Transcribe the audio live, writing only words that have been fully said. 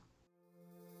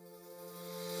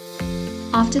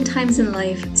Oftentimes in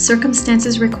life,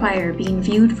 circumstances require being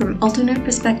viewed from alternate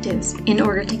perspectives in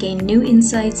order to gain new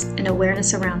insights and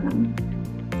awareness around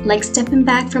them. Like stepping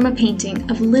back from a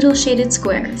painting of little shaded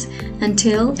squares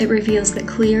until it reveals the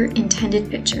clear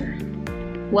intended picture.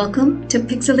 Welcome to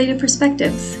Pixelated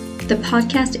Perspectives, the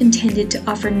podcast intended to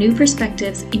offer new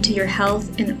perspectives into your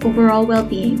health and overall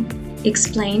well-being,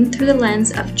 explained through the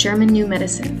lens of German New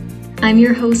Medicine. I'm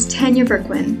your host, Tanya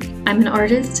Berkwin. I'm an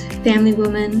artist, family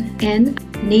woman, and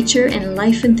nature and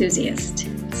life enthusiast.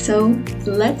 So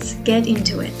let's get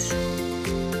into it.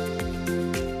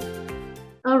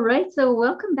 All right, so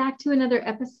welcome back to another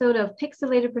episode of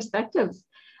Pixelated Perspectives.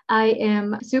 I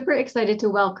am super excited to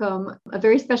welcome a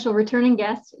very special returning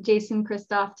guest, Jason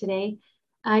Christoff, today.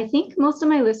 I think most of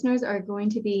my listeners are going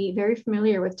to be very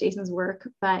familiar with Jason's work,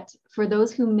 but for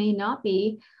those who may not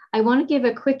be, I want to give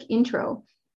a quick intro.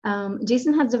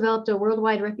 Jason has developed a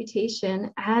worldwide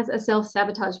reputation as a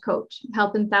self-sabotage coach,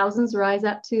 helping thousands rise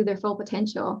up to their full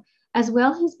potential, as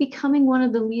well as becoming one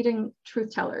of the leading truth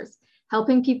tellers,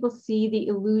 helping people see the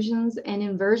illusions and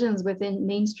inversions within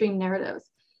mainstream narratives.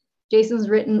 Jason's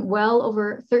written well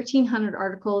over 1,300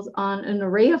 articles on an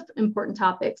array of important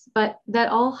topics, but that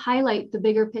all highlight the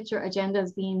bigger picture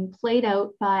agendas being played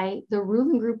out by the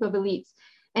ruling group of elites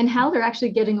and how they're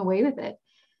actually getting away with it.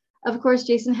 Of course,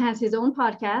 Jason has his own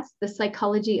podcast, The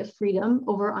Psychology of Freedom,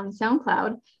 over on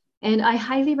SoundCloud, and I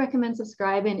highly recommend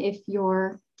subscribing if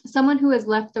you're someone who has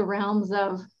left the realms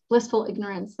of blissful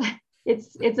ignorance.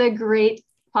 It's a great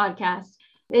podcast.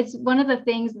 It's one of the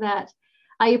things that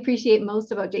I appreciate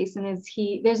most about Jason is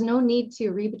there's no need to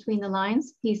read between the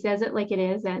lines. He says it like it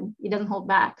is, and he doesn't hold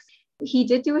back. He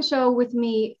did do a show with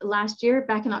me last year,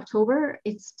 back in October.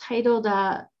 It's titled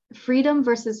Freedom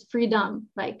versus Freedom,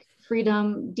 like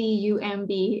Freedom,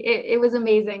 D-U-M-B. It was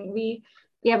amazing. We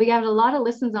got a lot of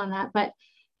listens on that, but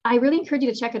I really encourage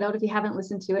you to check it out if you haven't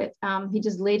listened to it. He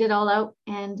just laid it all out.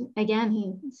 And again,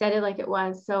 he said it like it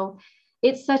was. So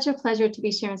it's such a pleasure to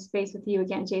be sharing space with you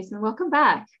again, Jason. Welcome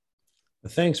back.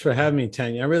 Thanks for having me,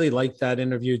 Tanya. I really liked that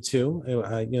interview too.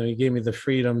 You gave me the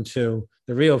freedom to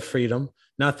the real freedom,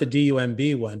 not the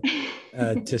D-U-M-B one,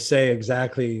 to say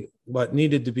exactly what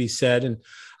needed to be said. And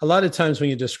a lot of times when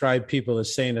you describe people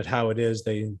as saying it how it is,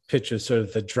 they picture sort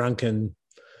of the drunken,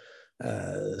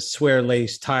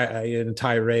 swear-laced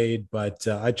tirade. But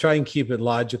I try and keep it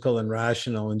logical and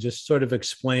rational and just sort of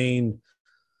explain.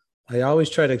 I always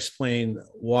try to explain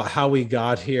how we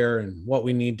got here and what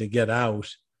we need to get out.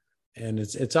 And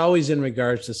it's always in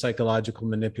regards to psychological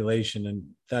manipulation. And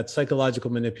that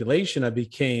psychological manipulation I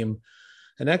became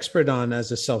an expert on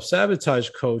as a self-sabotage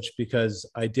coach because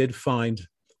I did find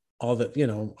all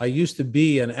that, I used to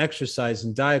be an exercise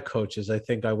and diet coach, as I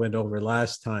think I went over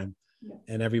last time. Yeah.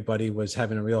 And everybody was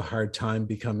having a real hard time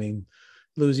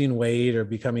losing weight or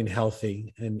becoming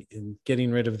healthy and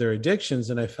getting rid of their addictions.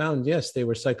 And I found, yes, they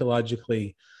were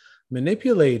psychologically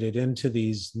manipulated into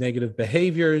these negative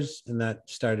behaviors. And that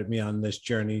started me on this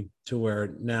journey to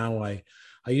where now I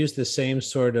use the same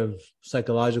sort of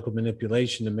psychological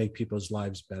manipulation to make people's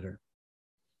lives better.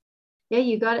 Yeah,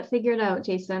 you got it figured out,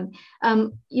 Jason. A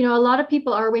lot of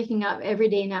people are waking up every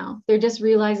day now. They're just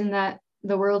realizing that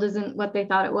the world isn't what they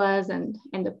thought it was. And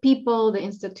the people, the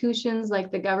institutions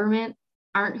like the government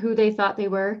aren't who they thought they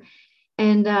were.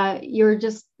 And you're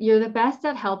the best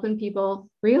at helping people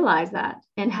realize that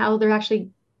and how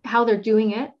they're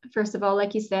doing it. First of all,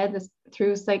 like you said, this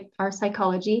through our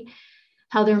psychology,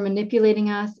 how they're manipulating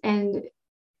us. And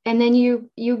then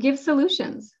you give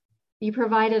solutions, you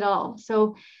provide it all.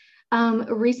 So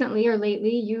recently or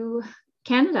lately, you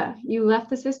left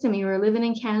the system, you were living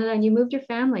in Canada and you moved your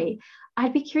family.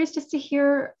 I'd be curious just to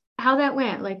hear how that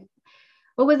went. Like,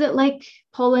 what was it like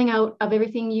pulling out of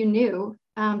everything you knew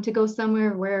to go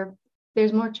somewhere where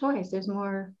there's more choice, there's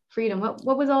more freedom?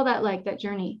 What was all that like, that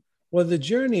journey? Well, the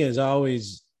journey is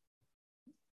always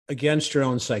against your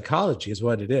own psychology is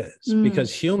what it is,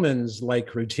 because humans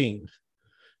like routine.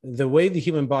 The way the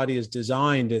human body is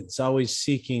designed, it's always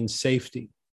seeking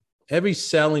safety. Every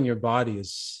cell in your body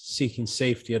is seeking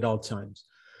safety at all times.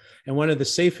 And one of the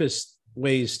safest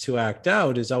ways to act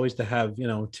out is always to have,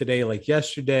 today like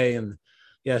yesterday and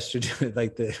yesterday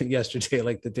like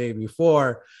the day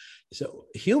before. So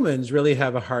humans really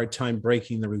have a hard time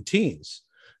breaking the routines.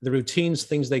 The routines,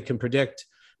 things they can predict,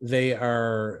 they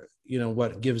are,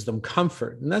 what gives them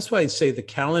comfort. And that's why I say the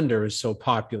calendar is so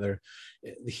popular.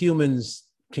 The humans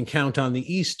can count on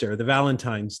the Easter, the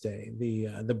Valentine's Day,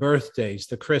 the birthdays,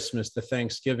 the Christmas, the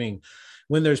Thanksgiving.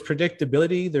 When there's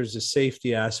predictability, there's a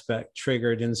safety aspect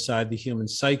triggered inside the human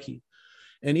psyche.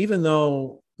 And even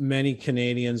though many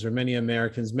Canadians or many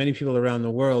Americans, many people around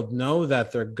the world know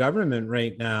that their government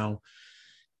right now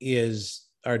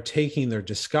are taking their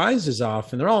disguises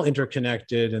off, and they're all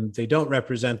interconnected and they don't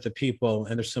represent the people.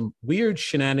 And there's some weird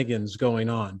shenanigans going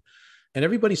on. And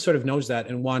everybody sort of knows that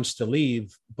and wants to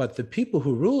leave. But the people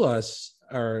who rule us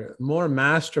are more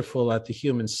masterful at the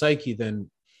human psyche than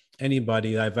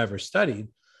anybody I've ever studied.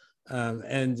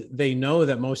 And they know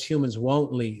that most humans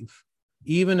won't leave.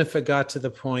 Even if it got to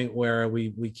the point where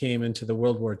we came into the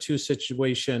World War II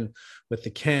situation with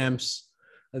the camps,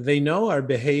 they know our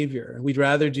behavior. We'd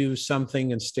rather do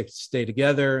something and stay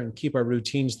together and keep our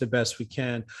routines the best we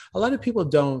can. A lot of people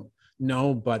don't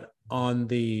know, but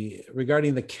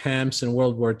regarding the camps in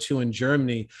World War II in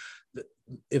Germany,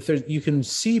 you can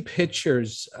see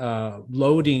pictures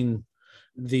loading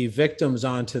the victims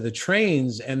onto the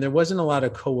trains, and there wasn't a lot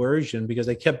of coercion because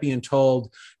they kept being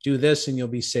told, do this and you'll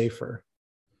be safer.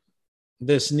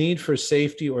 This need for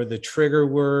safety, or the trigger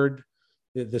word,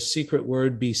 the secret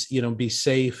word, be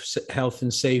safe, health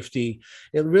and safety,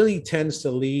 it really tends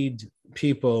to lead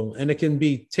people, and it can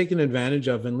be taken advantage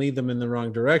of and lead them in the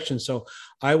wrong direction. So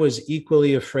I was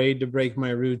equally afraid to break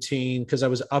my routine because I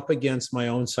was up against my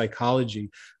own psychology.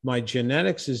 My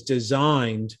genetics is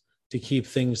designed to keep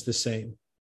things the same,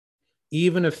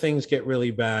 even if things get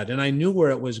really bad. And I knew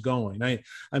where it was going.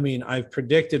 I've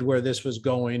predicted where this was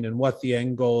going and what the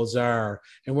end goals are.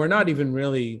 And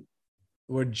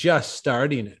we're just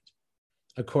starting it,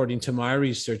 according to my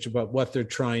research about what they're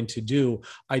trying to do.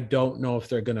 I don't know if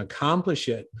they're going to accomplish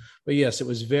it. But yes, it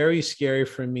was very scary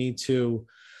for me to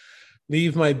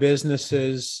leave my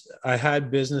businesses. I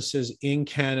had businesses in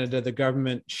Canada. The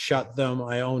government shut them.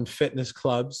 I owned fitness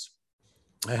clubs.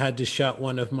 I had to shut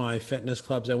one of my fitness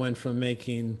clubs. I went from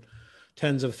making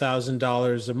tens of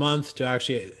 $1,000s a month to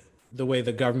actually the way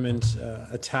the government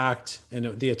attacked,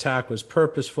 and the attack was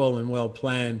purposeful and well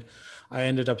planned. I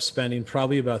ended up spending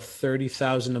probably about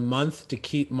 $30,000 a month to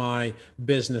keep my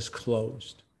business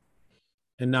closed.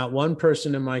 And not one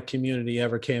person in my community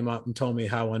ever came up and told me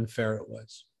how unfair it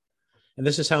was. And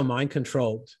this is how mind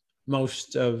controlled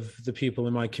most of the people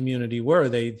in my community were.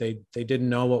 They didn't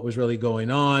know what was really going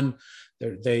on.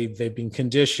 They've been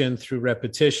conditioned through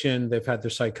repetition. They've had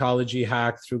their psychology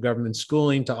hacked through government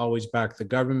schooling to always back the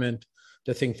government,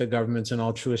 to think the government's an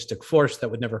altruistic force that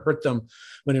would never hurt them.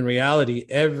 When in reality,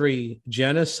 every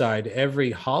genocide,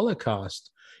 every Holocaust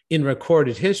in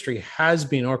recorded history has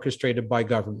been orchestrated by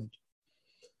government.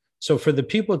 So for the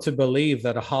people to believe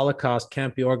that a Holocaust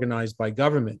can't be organized by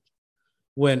government,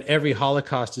 when every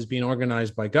Holocaust is being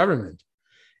organized by government,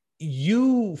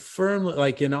 you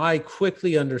firmly, and I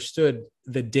quickly understood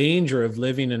the danger of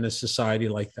living in a society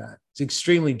like that. It's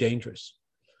extremely dangerous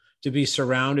to be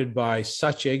surrounded by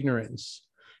such ignorance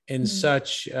and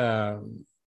such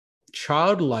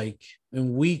childlike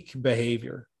and weak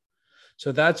behavior.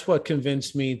 So that's what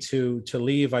convinced me to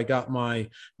leave. I got my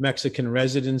Mexican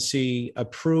residency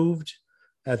approved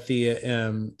at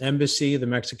the embassy, the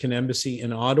Mexican embassy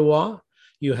in Ottawa.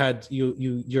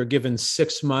 You're given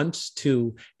 6 months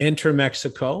to enter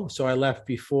Mexico. So I left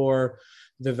before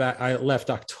I left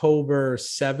October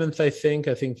 7th, I think.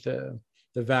 I think the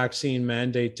vaccine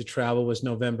mandate to travel was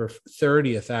November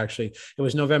 30th, actually. It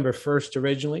was November 1st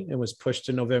originally. It was pushed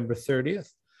to November 30th.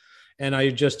 And I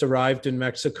just arrived in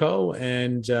Mexico,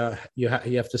 and you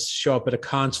have to show up at a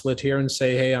consulate here and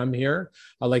say, hey, I'm here.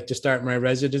 I'd like to start my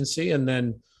residency. And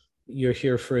then you're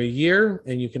here for a year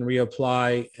and you can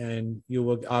reapply, and you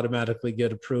will automatically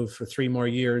get approved for 3 more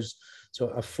years. So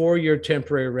a 4-year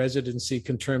temporary residency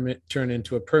can turn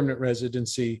into a permanent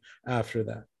residency after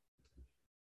that.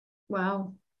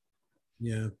 Wow.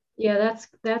 Yeah. Yeah,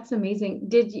 that's amazing.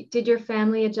 Did your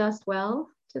family adjust well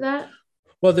to that?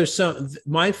 Well,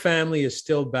 my family is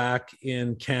still back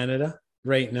in Canada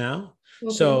right now.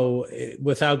 Okay. So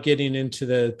without getting into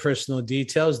the personal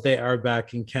details, they are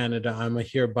back in Canada. I'm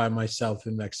here by myself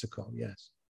in Mexico. Yes.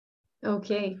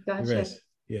 Okay. Gotcha.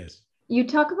 Yes. You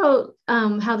talk about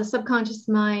how the subconscious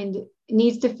mind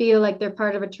needs to feel like they're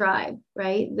part of a tribe,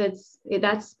 right?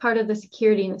 That's part of the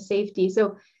security and the safety.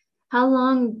 So how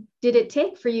long did it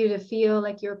take for you to feel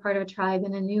like you're part of a tribe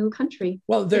in a new country?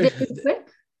 Well, did it be quick?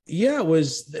 Yeah, it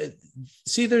was.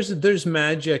 See, there's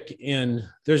magic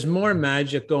there's more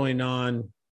magic going on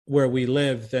where we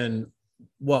live than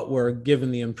what we're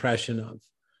given the impression of.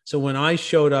 So when I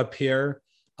showed up here,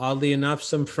 oddly enough,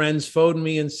 some friends phoned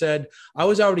me and said, I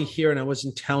was already here and I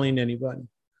wasn't telling anybody.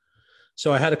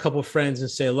 So I had a couple of friends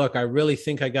and say, look, I really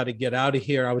think I got to get out of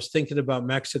here. I was thinking about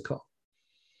Mexico.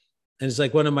 And it's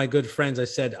like one of my good friends, I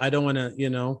said, I don't want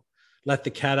to, let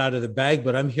the cat out of the bag,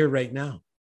 but I'm here right now.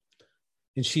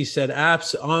 And she said,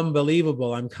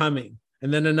 unbelievable, I'm coming.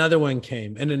 And then another one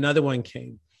came and another one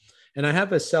came. And I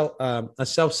have a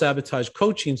self-sabotage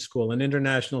coaching school, an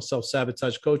international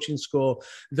self-sabotage coaching school.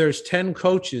 There's 10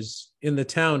 coaches in the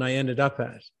town I ended up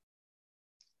at.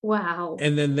 Wow.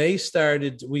 And then we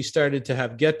started to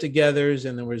have get-togethers,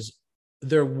 and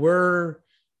there were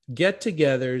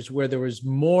get-togethers where there was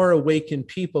more awakened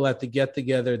people at the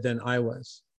get-together than I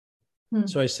was.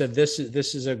 So I said, this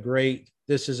is a great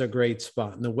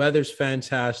spot. And the weather's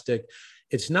fantastic.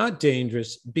 It's not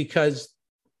dangerous because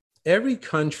every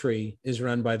country is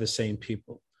run by the same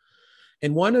people.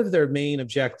 And one of their main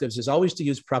objectives is always to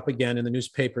use propaganda in the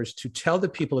newspapers to tell the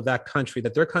people of that country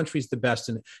that their country is the best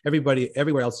and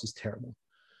everywhere else is terrible.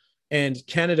 And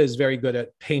Canada is very good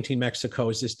at painting Mexico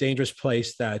as this dangerous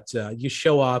place that you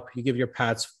show up, you give your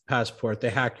passport, they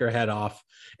hack your head off,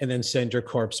 and then send your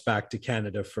corpse back to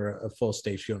Canada for a full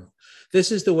state funeral.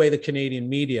 This is the way the Canadian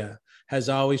media has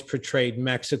always portrayed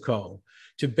Mexico,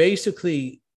 to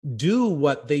basically do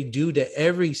what they do to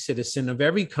every citizen of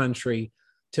every country,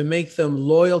 to make them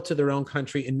loyal to their own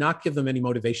country and not give them any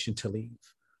motivation to leave.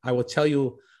 I will tell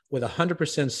you with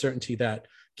 100% certainty that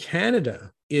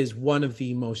Canada is one of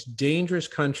the most dangerous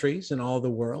countries in all the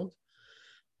world.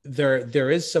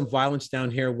 There is some violence down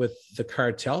here with the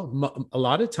cartel. A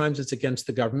lot of times it's against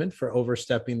the government for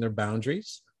overstepping their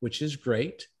boundaries, which is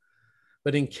great.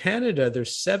 But in Canada,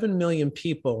 there's 7 million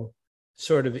people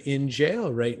sort of in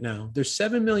jail right now. There's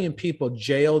 7 million people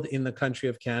jailed in the country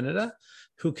of Canada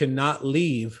who cannot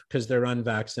leave because they're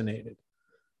unvaccinated.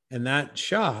 And that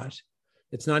shot,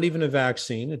 it's not even a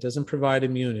vaccine. It doesn't provide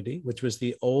immunity, which was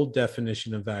the old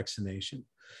definition of vaccination.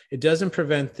 It doesn't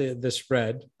prevent the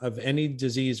spread of any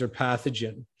disease or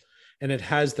pathogen. And it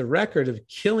has the record of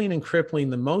killing and crippling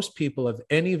the most people of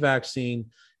any vaccine,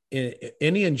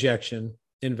 any injection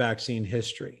in vaccine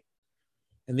history.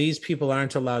 And these people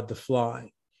aren't allowed to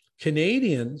fly.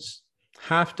 Canadians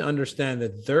have to understand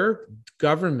that their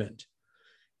government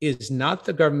is not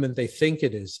the government they think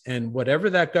it is. And whatever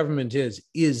that government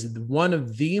is one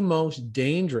of the most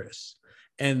dangerous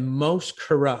and most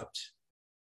corrupt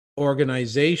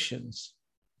organizations,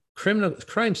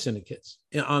 crime syndicates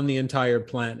on the entire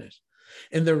planet.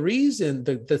 And the reason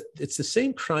that it's the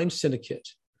same crime syndicate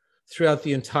throughout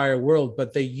the entire world,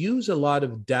 but they use a lot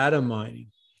of data mining.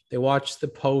 They watch the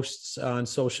posts on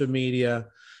social media,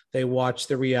 they watch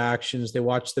the reactions, they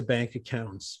watch the bank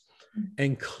accounts.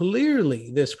 And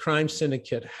clearly, this crime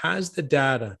syndicate has the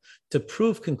data to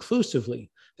prove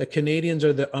conclusively that Canadians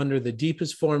are under the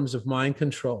deepest forms of mind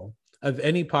control of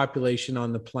any population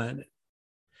on the planet.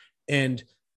 And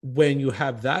when you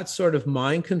have that sort of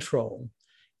mind control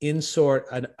inside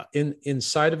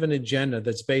of an agenda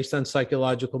that's based on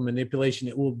psychological manipulation,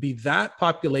 it will be that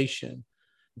population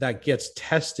that gets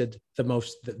tested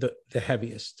the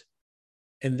heaviest.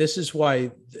 And this is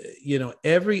why,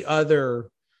 every other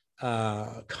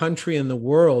country in the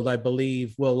world, I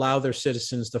believe, will allow their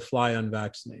citizens to fly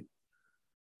unvaccinated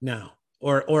now,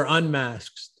 or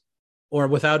unmasked, or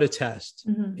without a test.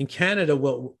 Mm-hmm. In Canada,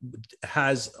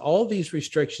 has all these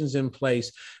restrictions in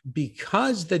place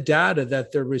because the data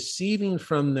that they're receiving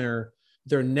from their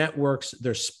networks,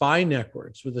 their spy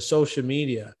networks with the social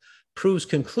media, proves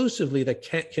conclusively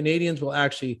that Canadians will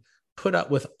actually put up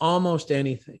with almost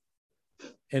anything.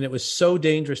 And it was so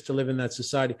dangerous to live in that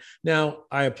society. Now,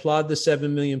 I applaud the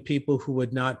 7 million people who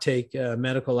would not take a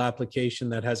medical application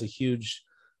that has a huge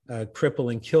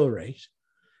crippling kill rate.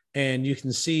 And you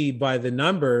can see by the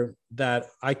number that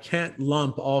I can't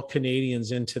lump all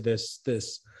Canadians into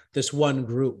this one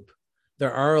group.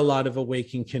 There are a lot of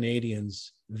awakened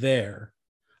Canadians there.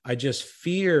 I just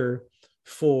fear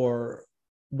for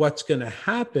what's going to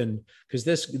happen because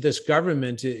this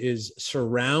government is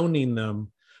surrounding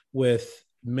them with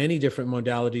many different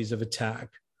modalities of attack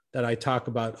that I talk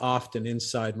about often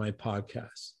inside my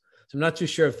podcast. So I'm not too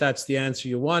sure if that's the answer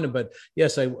you wanted, but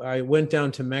yes, I went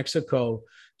down to Mexico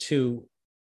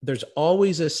there's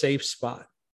always a safe spot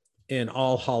in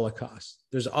all Holocausts.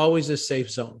 There's always a safe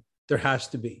zone. There has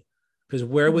to be, because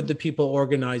where would the people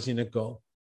organizing it go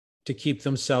to keep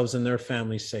themselves and their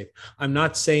families safe? I'm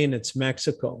not saying it's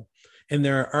Mexico. And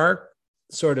there are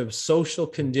sort of social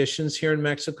conditions here in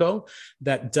Mexico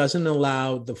that doesn't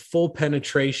allow the full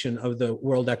penetration of the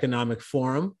World Economic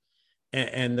Forum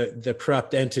and the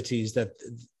corrupt entities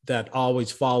that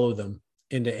always follow them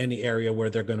into any area where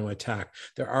they're going to attack.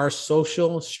 There are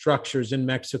social structures in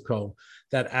Mexico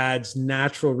that adds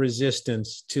natural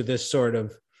resistance to this sort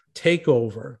of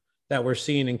takeover that we're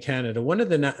seeing in Canada. One of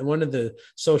the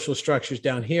social structures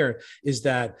down here is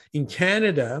that in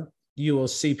Canada, you will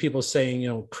see people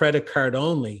saying, credit card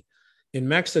only. In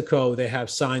Mexico, they have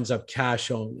signs up cash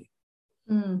only,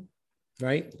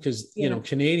 right? Because,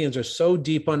 Canadians are so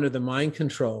deep under the mind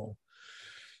control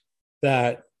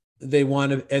that they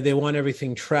want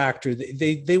everything tracked, or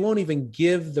they won't even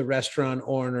give the restaurant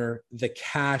owner the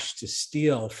cash to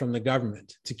steal from the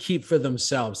government to keep for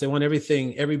themselves. They want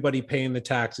everybody paying the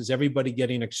taxes, everybody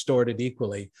getting extorted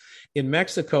equally. In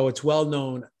Mexico, it's well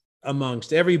known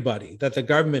amongst everybody that the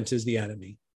government is the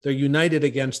enemy. They're united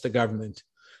against the government,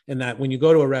 and that when you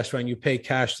go to a restaurant, you pay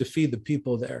cash to feed the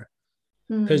people there,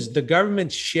 because the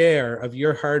government's share of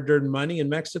your hard-earned money in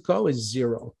Mexico is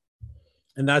zero.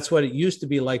 And that's what it used to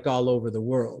be like all over the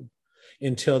world,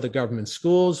 until the government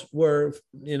schools were,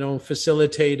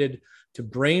 facilitated to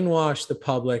brainwash the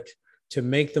public, to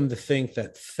make them to think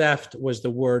that theft was the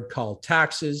word called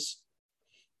taxes.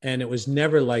 And it was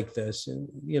never like this. And,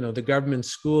 the government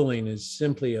schooling is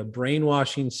simply a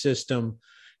brainwashing system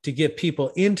to get people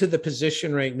into the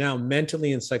position right now,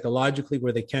 mentally and psychologically,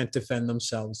 where they can't defend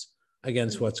themselves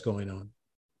against what's going on.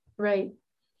 Right.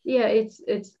 Yeah, it's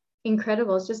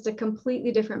incredible. It's just a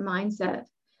completely different mindset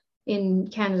in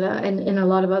Canada and in a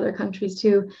lot of other countries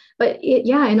too. But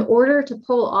in order to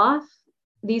pull off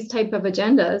these type of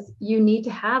agendas, you need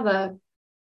to have a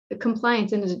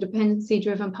compliance and a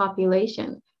dependency-driven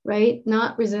population, right?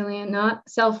 Not resilient, not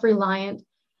self-reliant.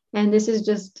 And this is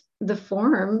just the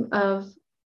form of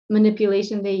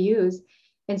manipulation they use.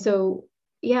 And so,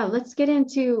 let's get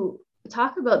into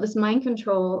talk about this mind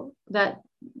control that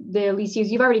the elites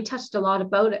use. You've already touched a lot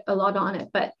on it,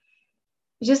 but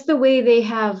just the way they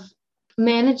have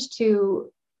managed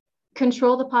to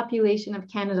control the population of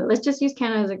Canada. Let's just use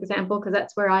Canada as an example, because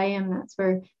that's where I am, that's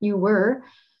where you were.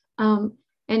 And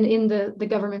in the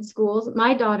government schools,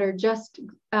 my daughter just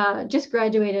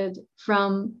graduated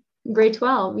from grade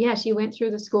 12. Yeah, she went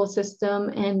through the school system,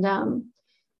 and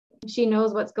she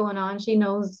knows what's going on. She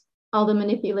knows all the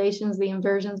manipulations, the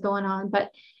inversions going on,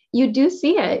 but you do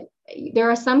see it. There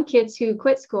are some kids who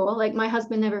quit school, like my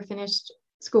husband never finished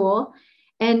school,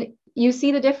 and you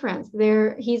see the difference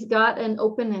there. He's got an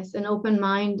openness, an open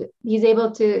mind. He's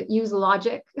able to use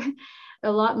logic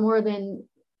a lot more than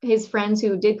his friends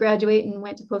who did graduate and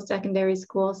went to post-secondary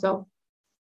school. So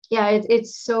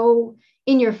it's so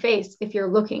in your face if you're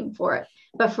looking for it.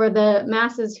 But for the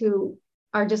masses who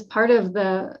are just part of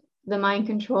the mind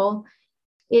control,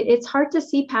 it's hard to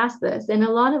see past this. And a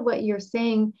lot of what you're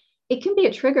saying, it can be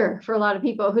a trigger for a lot of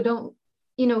people who don't,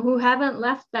 who haven't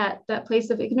left that place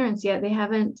of ignorance yet. They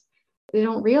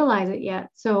don't realize it yet.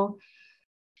 So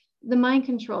the mind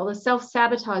control, the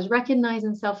self-sabotage,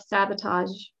 recognizing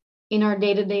self-sabotage in our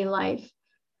day-to-day life.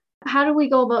 How do we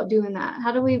go about doing that?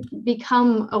 How do we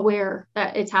become aware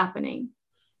that it's happening?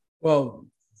 Well,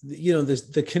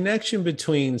 the connection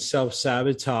between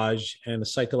self-sabotage and the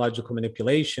psychological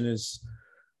manipulation is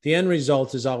the end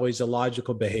result is always a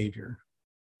logical behavior.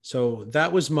 So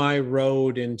that was my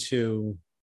road into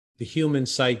the human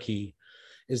psyche,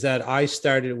 is that I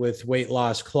started with weight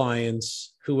loss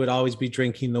clients who would always be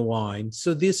drinking the wine.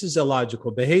 So this is a logical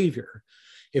behavior.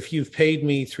 If you've paid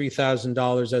me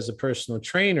 $3,000 as a personal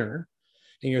trainer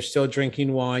and you're still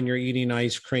drinking wine, you're eating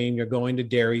ice cream, you're going to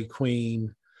Dairy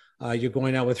Queen, you're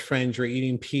going out with friends, you're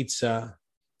eating pizza.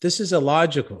 This is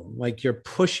illogical. Like, you're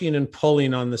pushing and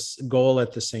pulling on this goal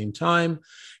at the same time.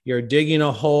 You're digging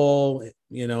a hole,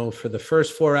 for the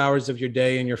first 4 hours of your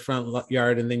day in your front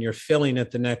yard, and then you're filling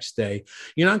it the next day.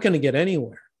 You're not going to get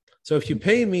anywhere. So if you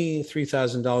pay me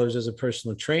 $3,000 as a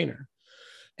personal trainer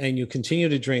and you continue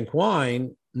to drink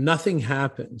wine, nothing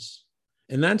happens.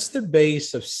 And that's the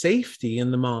base of safety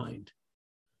in the mind,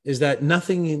 is that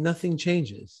nothing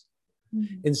changes.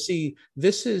 Mm-hmm. And see,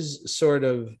 this is sort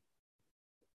of,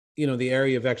 the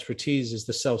area of expertise is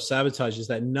the self-sabotage, is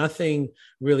that nothing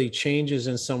really changes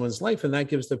in someone's life. And that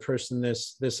gives the person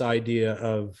this idea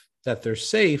of that they're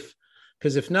safe,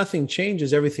 because if nothing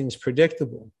changes, everything's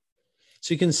predictable.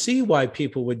 So you can see why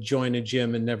people would join a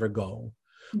gym and never go,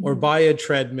 or buy a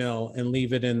treadmill and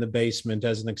leave it in the basement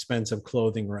as an expensive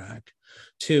clothing rack,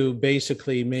 to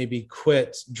basically maybe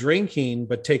quit drinking,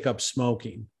 but take up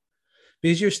smoking,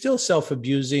 because you're still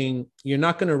self-abusing. You're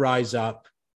not going to rise up.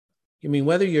 I mean,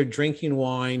 whether you're drinking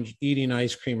wine, eating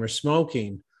ice cream, or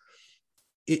smoking,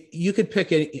 you could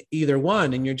pick either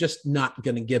one, and you're just not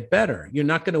going to get better. You're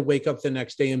not going to wake up the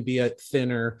next day and be a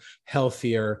thinner,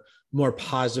 healthier, more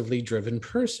positively driven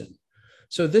person.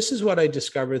 So this is what I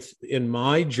discovered in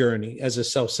my journey as a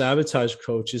self-sabotage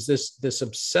coach, is this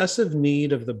obsessive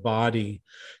need of the body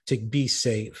to be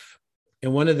safe.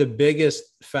 And one of the biggest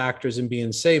factors in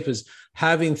being safe is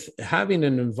having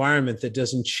an environment that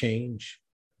doesn't change.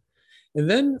 And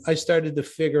then I started to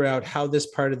figure out how this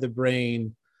part of the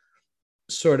brain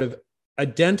sort of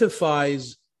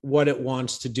identifies what it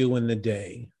wants to do in the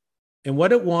day. And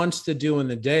what it wants to do in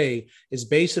the day is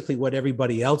basically what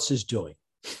everybody else is doing.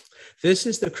 This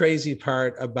is the crazy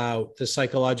part about the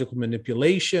psychological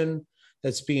manipulation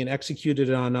that's being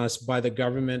executed on us by the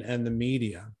government and the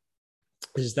media,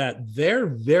 is that they're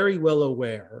very well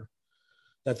aware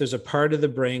that there's a part of the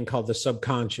brain called the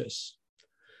subconscious.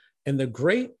 And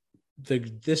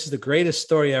this is the greatest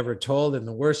story ever told and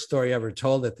the worst story ever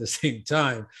told at the same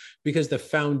time, because the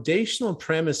foundational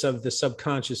premise of the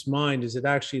subconscious mind is it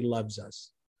actually loves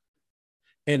us.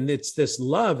 And it's this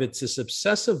love, it's this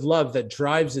obsessive love that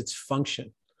drives its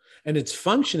function. And its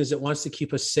function is it wants to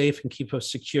keep us safe and keep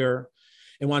us secure.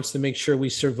 It wants to make sure we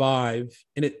survive.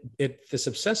 And this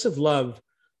obsessive love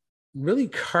really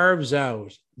carves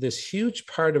out this huge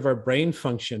part of our brain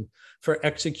function for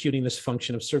executing this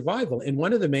function of survival. And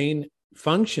one of the main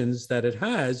functions that it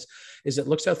has is it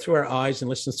looks out through our eyes and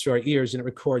listens through our ears, and it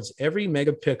records every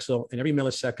megapixel and every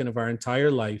millisecond of our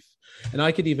entire life. And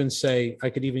I could even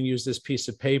use this piece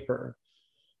of paper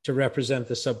to represent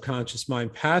the subconscious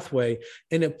mind pathway.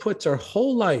 And it puts our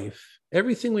whole life,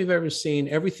 everything we've ever seen,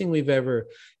 everything we've ever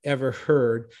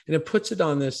heard, and it puts it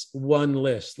on this one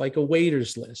list, like a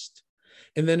waiter's list.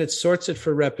 And then it sorts it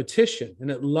for repetition,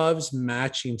 and it loves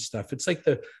matching stuff. It's like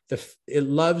it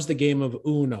loves the game of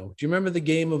Uno. Do you remember the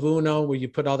game of Uno where you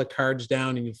put all the cards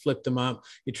down and you flip them up?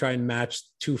 You try and match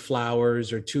 2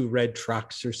 flowers or 2 red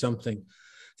trucks or something.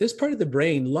 This part of the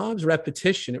brain loves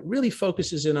repetition. It really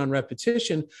focuses in on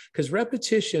repetition because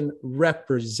repetition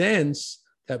represents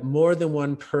that more than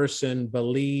one person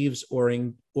believes or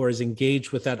is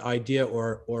engaged with that idea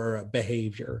or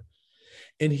behavior.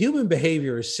 And human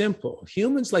behavior is simple.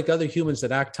 Humans, like other humans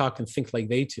that act, talk, and think like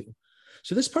they do.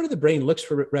 So this part of the brain looks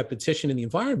for repetition in the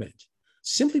environment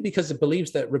simply because it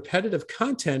believes that repetitive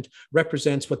content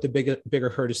represents what the bigger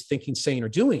herd is thinking, saying, or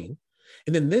doing.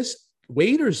 And then this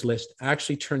waiter's list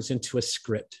actually turns into a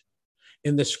script.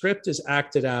 And the script is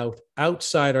acted out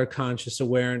outside our conscious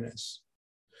awareness,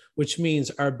 which means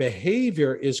our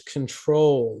behavior is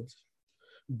controlled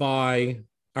by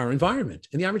our environment.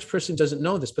 And the average person doesn't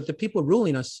know this, but the people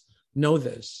ruling us know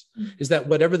this, is that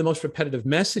whatever the most repetitive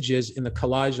message is in the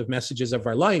collage of messages of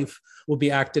our life will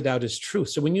be acted out as truth.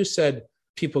 So when you said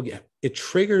it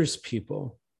triggers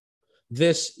people,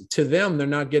 this to them, they're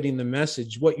not getting the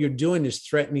message. What you're doing is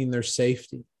threatening their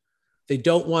safety. They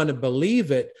don't want to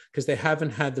believe it because they haven't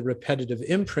had the repetitive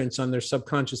imprints on their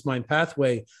subconscious mind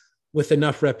pathway with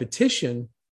enough repetition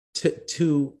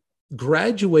to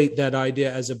graduate that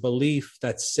idea as a belief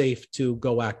that's safe to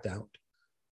go act out.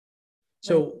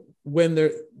 So when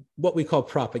they're what we call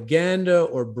propaganda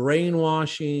or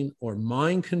brainwashing or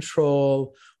mind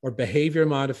control or behavior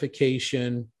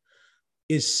modification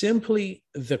is simply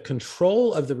the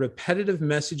control of the repetitive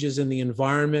messages in the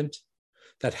environment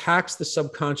that hacks the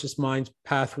subconscious mind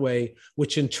pathway,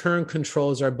 which in turn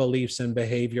controls our beliefs and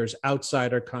behaviors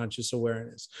outside our conscious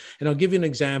awareness. And I'll give you an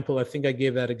example. I think I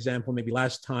gave that example maybe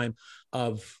last time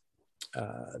of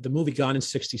the movie Gone in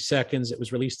 60 Seconds. It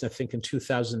was released, I think, in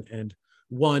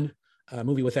 2001, a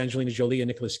movie with Angelina Jolie and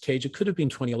Nicolas Cage. It could have been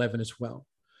 2011 as well.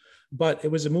 But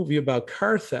it was a movie about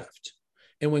car theft.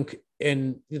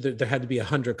 And there had to be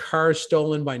 100 cars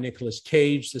stolen by Nicolas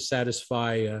Cage to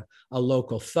satisfy a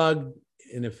local thug.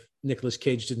 And if Nicolas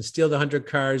Cage didn't steal the 100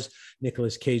 cars,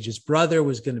 Nicolas Cage's brother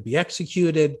was going to be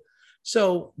executed.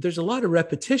 So there's a lot of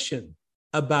repetition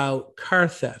about car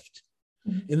theft.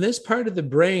 Mm-hmm. And this part of the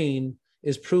brain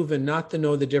is proven not to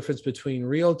know the difference between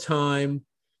real time,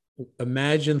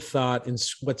 imagined thought, and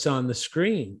what's on the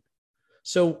screen.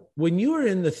 So when you are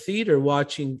in the theater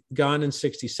watching Gone in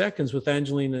 60 Seconds with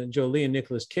Angelina Jolie and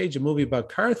Nicolas Cage, a movie about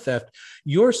car theft,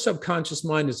 your subconscious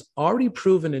mind is already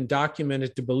proven and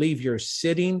documented to believe you're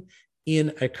sitting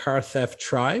in a car theft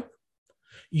tribe.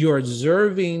 You're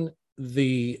observing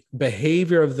the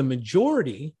behavior of the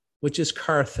majority, which is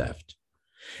car theft.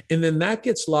 And then that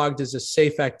gets logged as a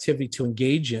safe activity to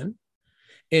engage in.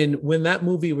 And when that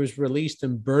movie was released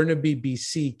in Burnaby,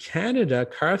 BC, Canada,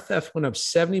 car theft went up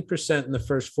 70% in the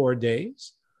first 4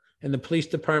 days. And the police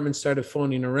department started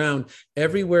phoning around.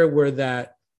 Everywhere where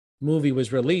that movie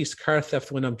was released, car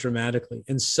theft went up dramatically.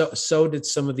 And so did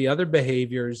some of the other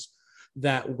behaviors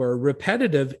that were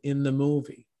repetitive in the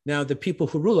movie. Now, the people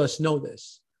who rule us know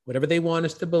this. Whatever they want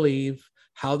us to believe,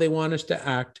 how they want us to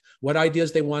act, what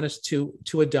ideas they want us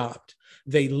to adopt,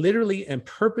 they literally and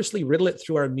purposely riddle it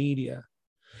through our media.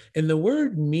 And the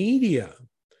word media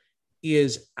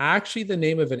is actually the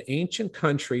name of an ancient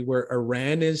country where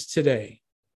Iran is today.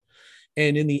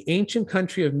 And in the ancient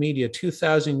country of media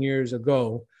 2,000 years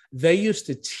ago, they used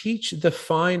to teach the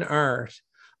fine art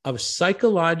of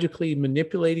psychologically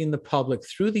manipulating the public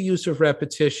through the use of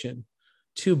repetition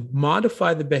to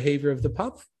modify the behavior of the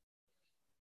public.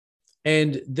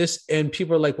 And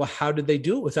people are like, well, how did they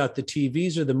do it without the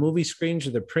TVs or the movie screens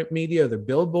or the print media or the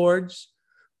billboards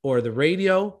or the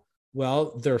radio?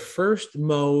 Well, their first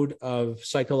mode of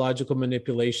psychological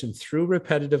manipulation through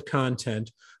repetitive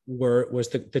content was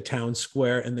the town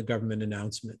square and the government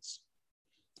announcements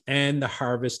and the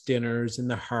harvest dinners and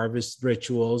the harvest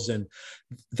rituals and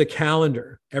the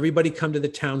calendar. Everybody come to the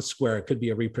town square. It could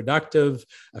be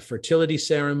a fertility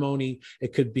ceremony.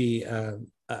 It could be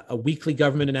a weekly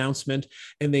government announcement.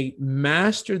 And they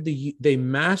mastered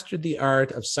the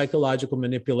art of psychological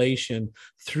manipulation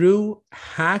through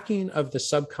hacking of the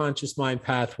subconscious mind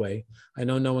pathway. I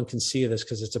know no one can see this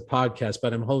because it's a podcast,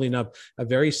 but I'm holding up a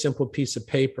very simple piece of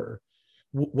paper.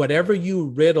 Whatever you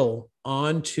riddle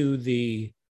onto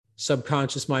the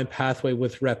subconscious mind pathway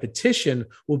with repetition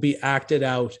will be acted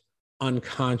out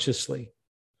unconsciously.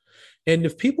 And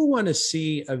if people want to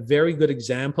see a very good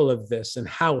example of this and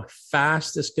how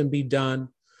fast this can be done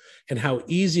and how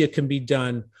easy it can be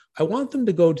done, I want them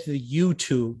to go to the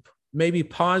YouTube, maybe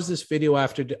pause this video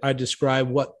after I describe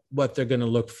what they're going to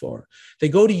look for. They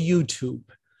go to YouTube.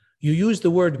 You use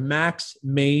the word Max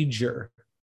Major.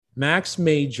 Max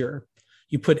Major.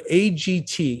 You put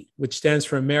AGT, which stands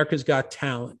for America's Got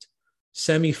Talent,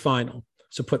 semifinal.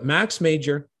 So put Max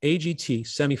Major, AGT,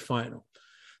 semifinal.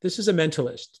 This is a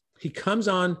mentalist. He comes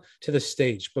on to the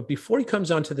stage, but before he comes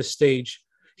onto the stage,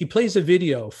 he plays a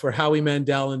video for Howie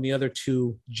Mandel and the other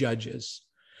two judges.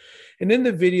 And in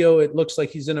the video, it looks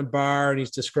like he's in a bar and he's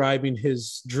describing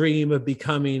his dream of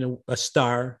becoming a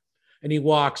star. And he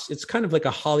walks, it's kind of like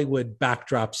a Hollywood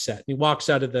backdrop set. And he walks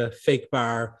out of the fake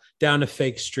bar down a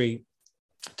fake street,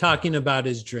 talking about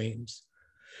his dreams.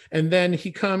 And then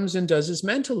he comes and does his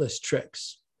mentalist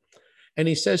tricks. And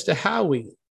he says to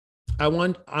Howie, I'm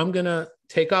going to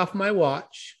take off my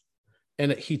watch.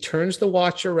 And he turns the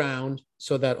watch around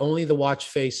so that only the watch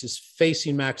face is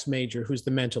facing Max Major, who's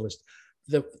the mentalist.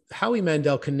 Howie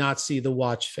Mandel cannot see the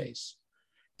watch face.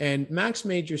 And Max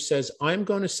Major says, I'm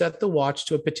going to set the watch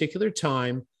to a particular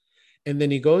time. And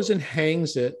then he goes and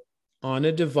hangs it on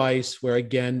a device where,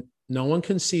 again, no one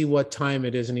can see what time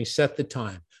it is. And he set the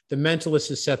time. The mentalist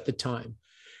has set the time.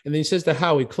 And then he says to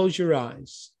Howie, close your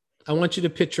eyes. I want you to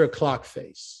picture a clock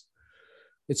face.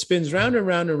 It spins round and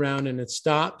round and round and it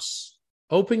stops.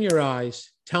 Open your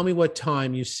eyes. Tell me what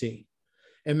time you see.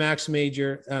 And Max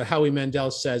Major, Howie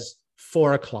Mandel says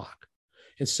 4 o'clock.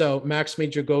 And so Max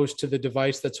Major goes to the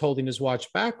device that's holding his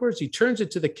watch backwards. He turns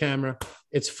it to the camera.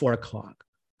 It's 4 o'clock.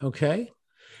 Okay.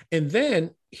 And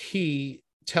then he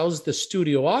tells the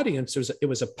studio audience, it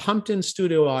was a pumped-in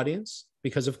studio audience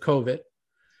because of COVID.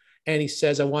 And he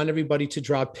says, I want everybody to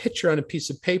draw a picture on a piece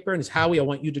of paper. And it's Howie, I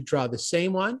want you to draw the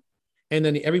same one. And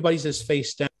then everybody's his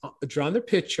face down, drawn their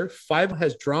picture. Five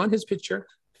has drawn his picture.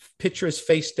 Picture is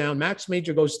face down. Max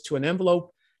Major goes to an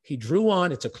envelope. He drew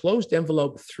on, it's a closed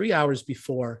envelope 3 hours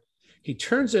before. He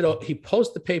turns it up, he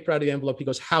pulls the paper out of the envelope. He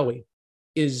goes, Howie,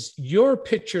 is your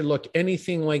picture look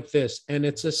anything like this? And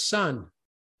it's a sun.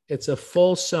 It's a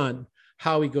full sun.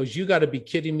 Howie goes, you got to be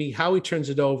kidding me. Howie turns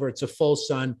it over. It's a full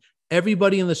sun.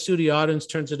 Everybody in the studio audience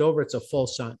turns it over. It's a full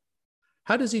sun.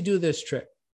 How does he do this trick?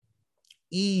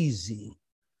 Easy.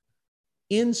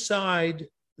 Inside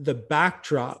the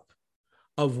backdrop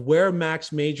of where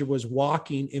Max Major was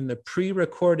walking in the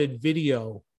pre-recorded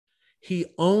video, he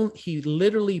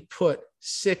literally put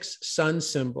 6 sun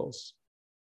symbols.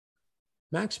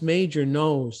 Max Major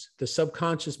knows the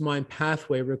subconscious mind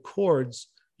pathway records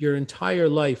your entire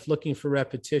life looking for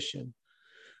repetition.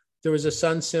 There was a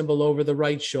sun symbol over the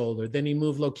right shoulder. Then he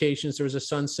moved locations. There was a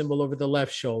sun symbol over the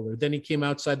left shoulder. Then he came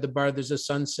outside the bar. There's a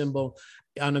sun symbol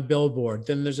on a billboard.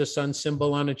 Then there's a sun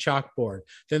symbol on a chalkboard.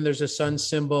 Then there's a sun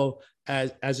symbol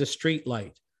as a street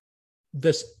light.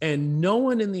 And no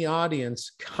one in the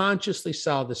audience consciously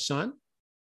saw the sun.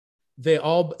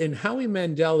 And Howie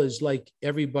Mandel is like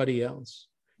everybody else.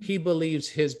 He believes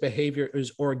his behavior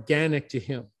is organic to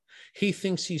him. He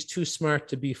thinks he's too smart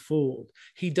to be fooled.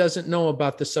 He doesn't know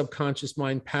about the subconscious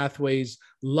mind pathway's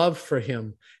love for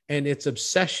him and its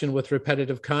obsession with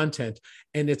repetitive content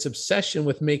and its obsession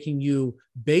with making you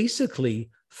basically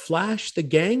flash the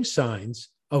gang signs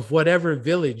of whatever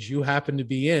village you happen to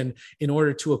be in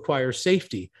order to acquire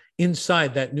safety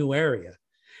inside that new area.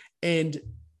 And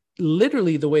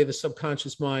literally the way the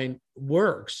subconscious mind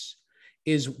works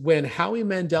is when Howie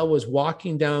Mandel was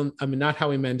walking down, not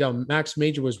Howie Mandel, Max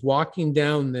Major was walking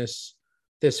down this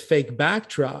fake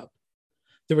backdrop,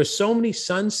 there were so many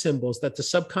sun symbols that the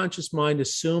subconscious mind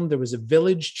assumed there was a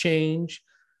village change,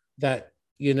 that,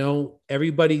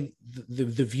 everybody,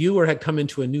 the viewer had come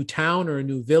into a new town or a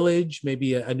new village,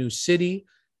 maybe a new city,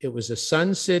 It was a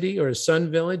sun city or a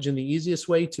sun village, and the easiest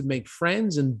way to make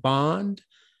friends and bond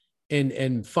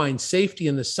and find safety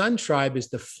in the sun tribe is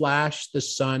to flash the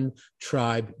sun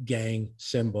tribe gang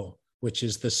symbol, which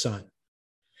is the sun.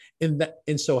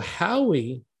 And so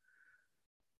Howie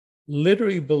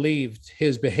literally believed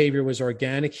his behavior was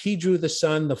organic. He drew the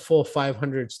sun. The full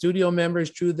 500 studio members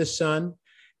drew the sun.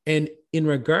 And in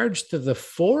regards to the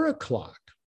 4 o'clock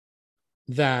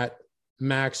that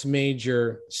Max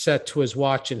Major set to his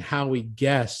watch and how he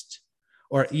guessed,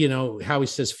 or, how he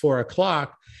says 4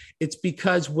 o'clock, it's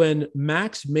because when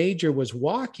Max Major was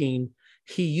walking,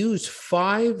 he used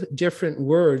 5 different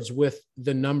words with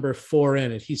the number 4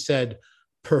 in it. He said,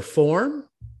 perform,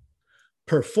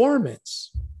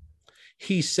 performance.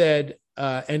 He said,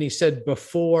 and he said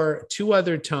before 2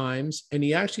 other times, and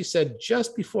he actually said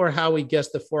just before Howie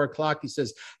guessed the 4 o'clock, he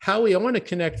says, Howie, I want to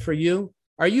connect for you.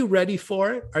 Are you ready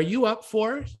for it? Are you up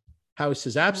for it? Howie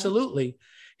says, absolutely.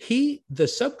 The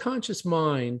subconscious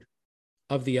mind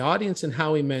of the audience and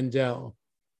Howie Mandel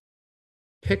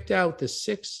picked out the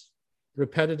 6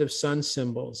 repetitive sun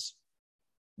symbols.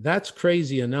 That's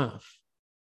crazy enough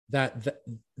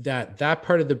that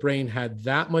part of the brain had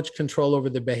that much control over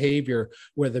the behavior,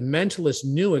 where the mentalist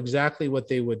knew exactly what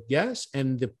they would guess,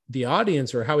 and the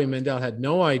audience or Howie Mandel had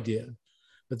no idea.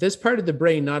 But this part of the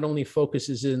brain not only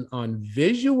focuses in on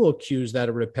visual cues that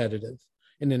are repetitive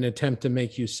in an attempt to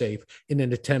make you safe, in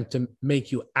an attempt to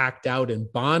make you act out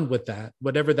and bond with that,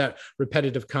 whatever that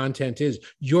repetitive content is,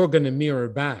 you're going to mirror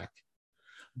back.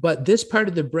 But this part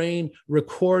of the brain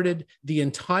recorded the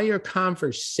entire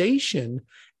conversation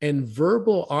and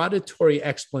verbal auditory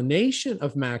explanation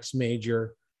of Max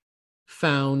Major,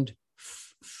 found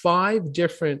 5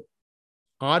 different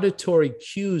auditory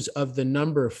cues of the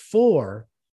number 4.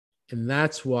 And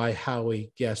that's why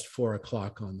Howie guessed 4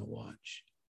 o'clock on the watch.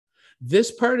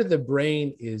 This part of the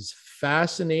brain is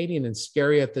fascinating and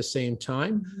scary at the same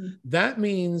time. Mm-hmm. That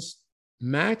means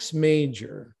Max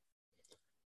Major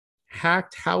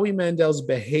hacked Howie Mandel's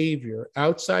behavior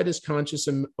outside his conscious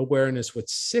awareness with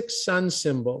 6 sun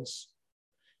symbols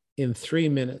in 3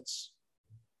 minutes.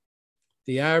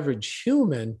 The average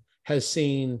human has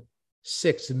seen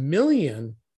 6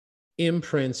 million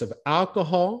imprints of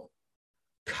alcohol,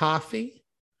 coffee,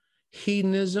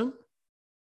 hedonism,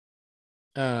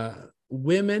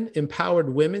 women, empowered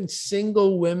women,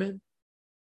 single women,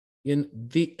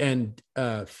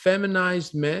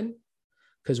 feminized men.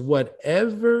 Because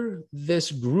whatever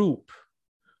this group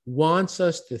wants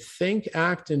us to think,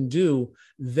 act, and do,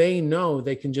 they know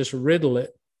they can just riddle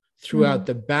it throughout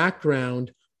the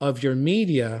background of your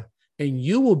media, and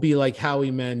you will be like Howie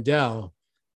Mandel.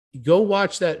 Go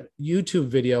watch that YouTube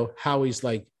video. Howie's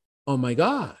like, oh my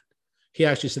God. He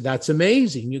actually said, that's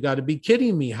amazing. You got to be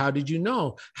kidding me. How did you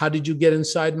know? How did you get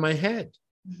inside my head?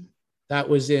 That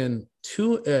was in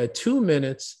 2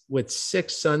 minutes with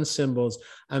 6 sun symbols.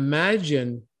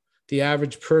 Imagine the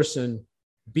average person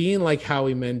being like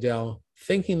Howie Mandel,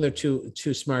 thinking they're too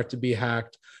smart to be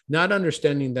hacked, not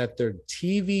understanding that their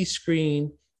TV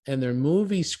screen and their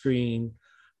movie screen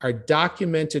are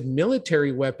documented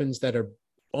military weapons that are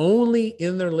only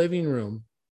in their living room.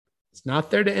 It's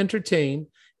not there to entertain.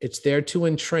 It's there to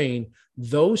entrain.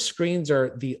 Those screens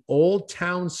are the old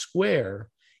town square,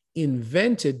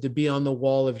 invented to be on the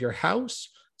wall of your house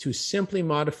to simply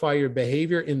modify your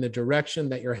behavior in the direction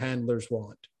that your handlers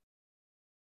want.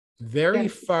 Very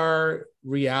far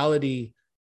reality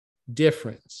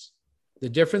difference. The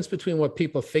difference between what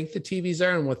people think the TVs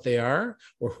are and what they are,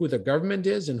 or who the government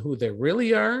is and who they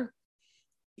really are,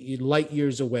 light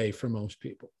years away for most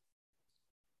people.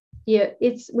 Yeah,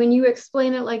 it's when you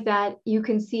explain it like that, you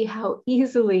can see how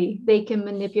easily they can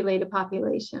manipulate a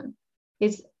population.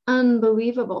 It's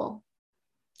unbelievable.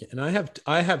 And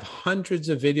I have hundreds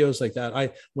of videos like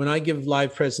that. When I give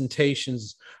live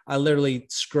presentations, I literally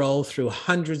scroll through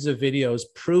hundreds of videos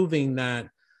proving that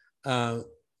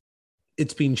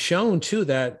it's been shown too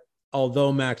that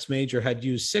although Max Major had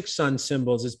used 6 sun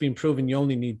symbols, it's been proven you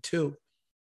only need 2.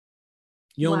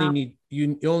 You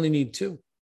only need 2.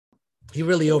 He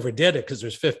really overdid it because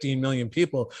there's 15 million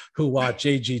people who watch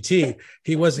AGT.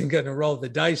 He wasn't going to roll the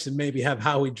dice and maybe have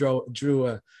Howie draw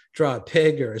a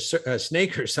pig or a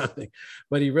snake or something,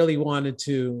 but he really wanted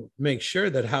to make sure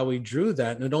that Howie drew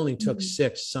that, and it only took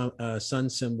 6 sun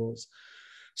symbols.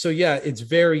 So yeah, it's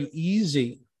very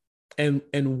easy, and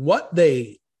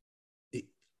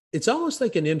it's almost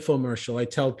like an infomercial. I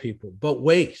tell people, but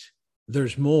wait,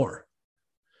 there's more.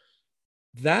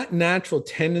 That natural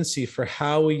tendency for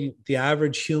the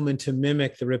average human to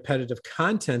mimic the repetitive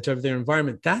content of their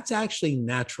environment, that's actually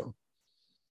natural.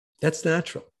 That's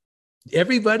natural.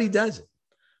 Everybody does it.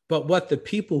 But what the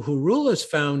people who rule us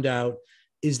found out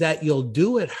is that you'll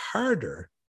do it harder.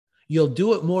 You'll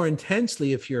do it more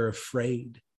intensely if you're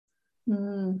afraid.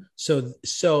 So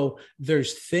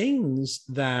there's things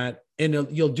that, and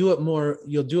you'll do it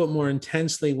more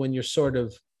intensely when you're sort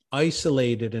of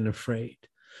isolated and afraid.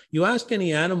 You ask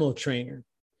any animal trainer,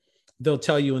 they'll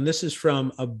tell you, and this is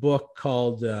from a book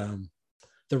called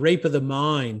The Rape of the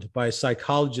Mind by a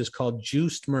psychologist called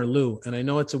Joost Meerloo. And I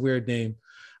know it's a weird name.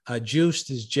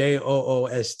 Joost is Joost,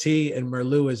 and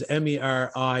Meerloo is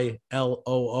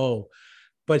Meriloo.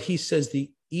 But he says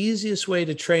the easiest way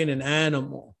to train an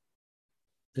animal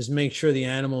is make sure the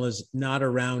animal is not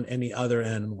around any other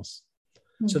animals.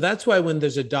 So that's why when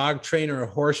there's a dog trainer or a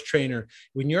horse trainer,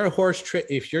 when you're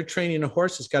if you're training a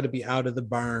horse, it's got to be out of the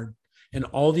barn, and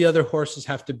all the other horses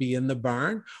have to be in the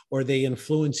barn, or they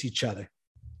influence each other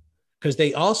because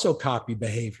they also copy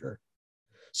behavior.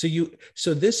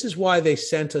 So this is why they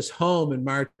sent us home in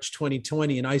March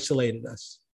 2020 and isolated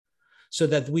us, so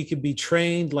that we could be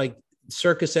trained like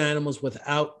circus animals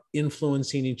without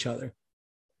influencing each other.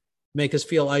 Make us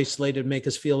feel isolated, make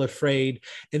us feel afraid.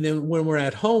 And then when we're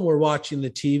at home, we're watching the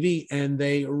TV, and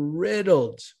they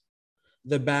riddled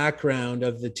the background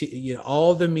of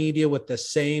all the media with the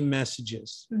same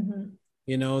messages.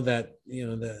 The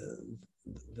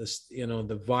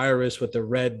virus with the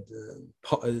red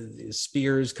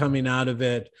spears coming out of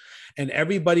it. And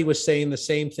everybody was saying the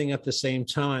same thing at the same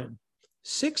time.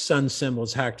 6 sun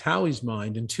symbols hacked Howie's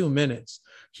mind in 2 minutes.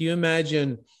 Can you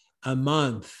imagine a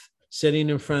month sitting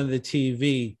in front of the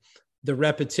TV? The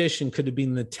repetition could have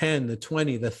been the 10, the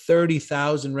 20, the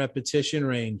 30,000 repetition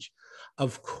range.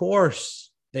 Of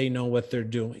course, they know what they're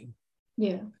doing.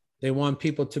 Yeah. They want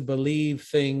people to believe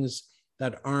things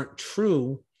that aren't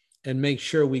true and make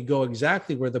sure we go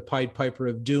exactly where the Pied Piper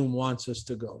of Doom wants us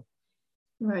to go.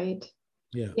 Right.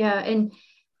 Yeah. Yeah. And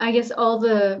I guess all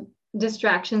the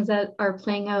distractions that are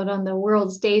playing out on the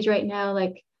world stage right now,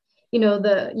 like,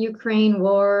 the Ukraine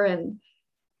war and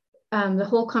the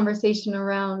whole conversation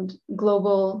around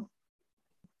global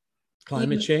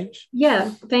climate change. Yeah,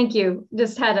 thank you.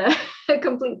 Just had a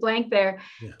complete blank there.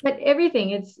 Yeah. But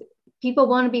everything, people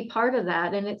want to be part of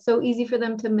that. And it's so easy for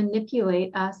them to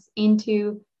manipulate us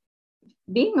into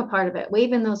being a part of it,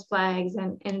 waving those flags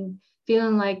and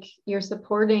feeling like you're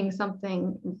supporting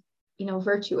something,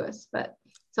 virtuous, but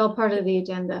it's all part of the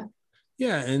agenda.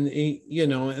 Yeah. And,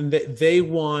 and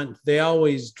they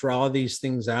always draw these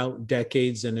things out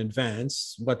decades in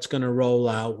advance. What's going to roll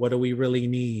out? What do we really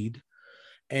need?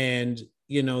 And,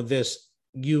 this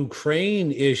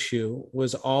Ukraine issue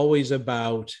was always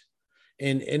about,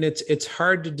 and it's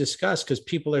hard to discuss because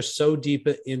people are so deep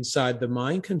inside the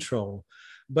mind control,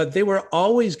 but they were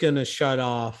always going to shut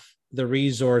off the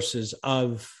resources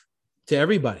to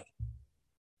everybody.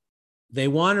 They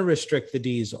want to restrict the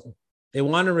diesel. They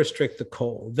want to restrict the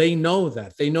coal. They know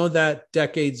that. They know that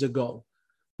decades ago.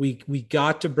 We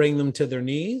got to bring them to their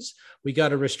knees. We got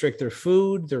to restrict their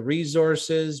food, their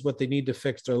resources, what they need to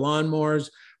fix their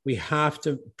lawnmowers. We have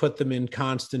to put them in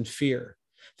constant fear.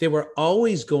 They were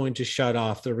always going to shut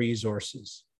off the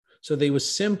resources. So they was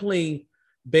simply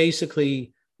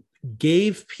basically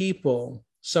gave people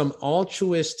some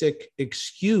altruistic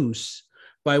excuse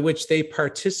by which they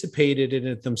participated in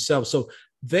it themselves. So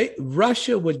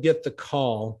Russia would get the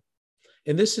call,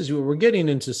 and this is where we're getting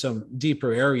into some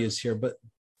deeper areas here, but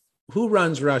who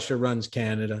runs Russia, runs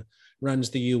Canada, runs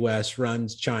the US,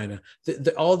 runs China.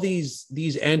 All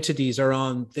these entities are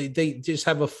on, they just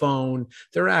have a phone,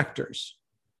 they're actors.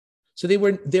 So they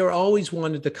were always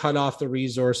wanted to cut off the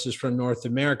resources from North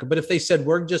America. But if they said,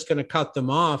 we're just going to cut them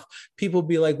off, people would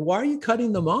be like, why are you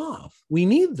cutting them off? We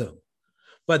need them.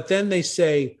 But then they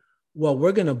say, well,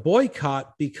 we're going to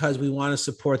boycott because we want to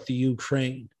support the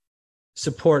Ukraine,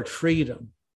 support freedom.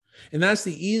 And that's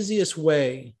the easiest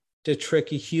way to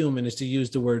trick a human, is to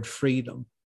use the word freedom.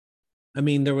 I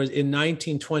mean, there was in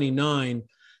 1929,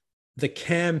 the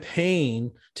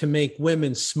campaign to make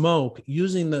women smoke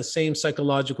using the same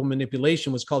psychological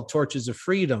manipulation was called Torches of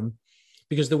Freedom,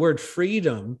 because the word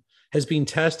freedom has been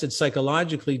tested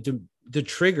psychologically to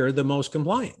trigger the most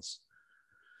compliance.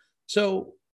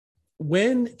 So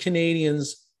when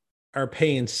Canadians are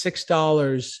paying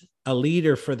 $6 a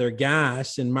liter for their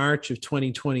gas in March of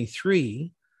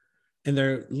 2023, and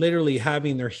they're literally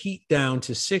having their heat down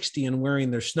to 60 and wearing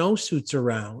their snowsuits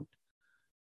around,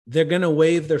 they're going to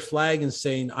wave their flag and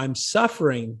saying, I'm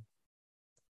suffering,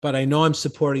 but I know I'm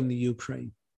supporting the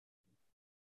Ukraine.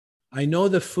 I know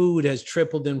the food has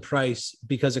tripled in price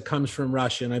because it comes from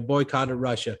Russia and I boycotted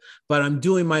Russia, but I'm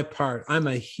doing my part. I'm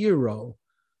a hero.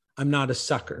 I'm not a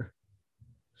sucker.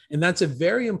 And that's a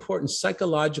very important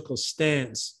psychological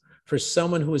stance for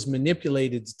someone who is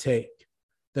manipulated to take,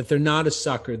 that they're not a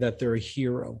sucker, that they're a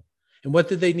hero. And what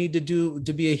did they need to do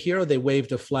to be a hero? They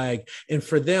waved a flag. And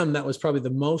for them, that was probably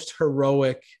the most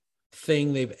heroic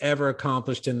thing they've ever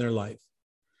accomplished in their life.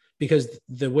 Because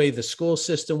the way the school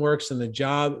system works and the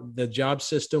job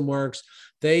system works,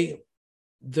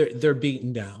 they're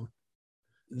beaten down.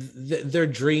 Their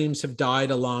dreams have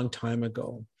died a long time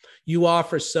ago. You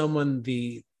offer someone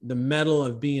the medal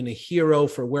of being a hero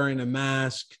for wearing a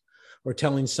mask, or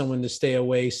telling someone to stay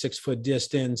away 6 foot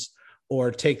distance, or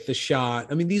take the shot.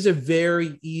 I mean, these are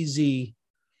very easy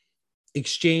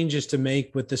exchanges to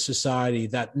make with the society,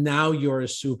 that now you're a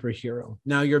superhero.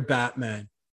 Now you're Batman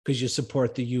because you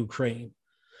support the Ukraine.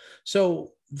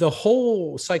 So the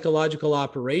whole psychological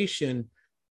operation,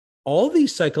 all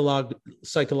these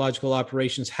psychological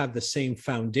operations have the same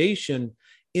foundation,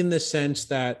 in the sense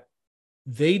that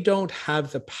they don't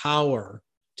have the power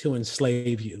to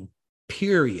enslave you,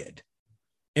 period.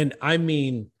 And I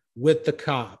mean, with the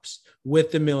cops,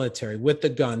 with the military, with the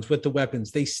guns, with the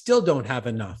weapons, they still don't have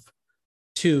enough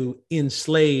to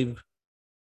enslave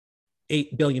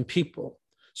 8 billion people.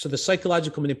 So the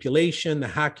psychological manipulation, the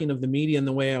hacking of the media in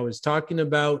the way I was talking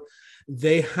about,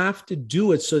 they have to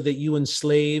do it so that you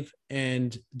enslave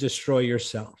and destroy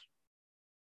yourself.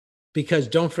 Because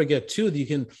don't forget too,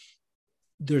 that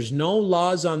there's no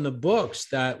laws on the books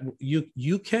that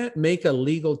you can't make a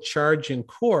legal charge in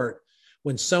court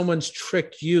when someone's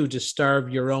tricked you to starve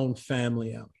your own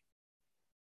family out,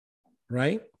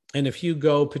 right? And if you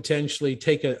go potentially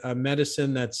take a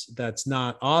medicine that's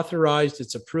not authorized,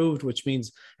 it's approved, which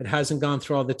means it hasn't gone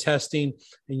through all the testing,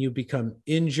 and you become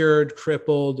injured,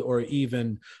 crippled, or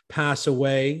even pass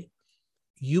away,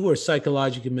 you were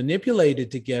psychologically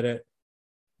manipulated to get it.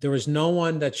 There was no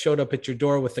one that showed up at your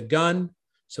door with a gun,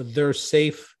 so they're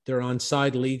safe. They're on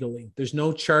side legally. There's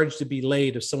no charge to be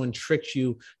laid if someone tricks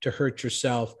you to hurt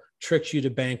yourself, tricks you to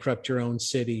bankrupt your own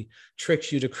city,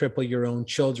 tricks you to cripple your own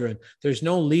children. There's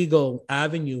no legal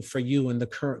avenue for you in the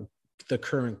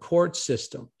current court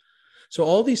system. So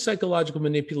all these psychological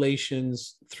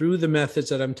manipulations through the methods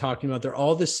that I'm talking about, they're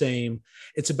all the same.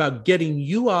 It's about getting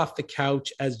you off the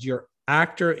couch as your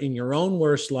actor in your own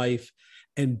worst life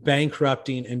and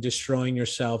bankrupting and destroying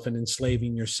yourself and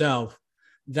enslaving yourself.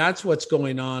 That's what's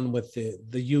going on with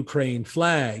the Ukraine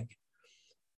flag.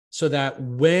 So that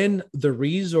when the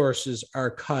resources are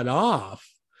cut off,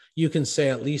 you can say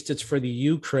at least it's for the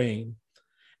Ukraine.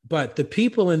 But the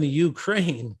people in the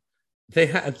Ukraine, they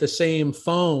have the same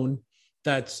phone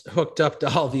that's hooked up to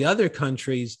all the other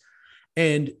countries.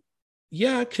 And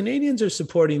yeah, Canadians are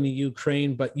supporting the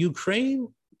Ukraine, but Ukraine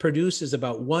produces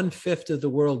about 1/5 of the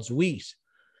world's wheat.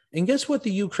 And guess what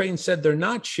the Ukraine said they're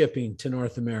not shipping to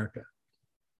North America?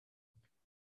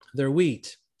 Their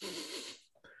wheat.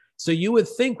 So you would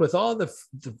think with all the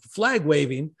flag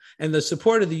waving and the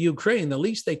support of the Ukraine, the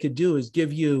least they could do is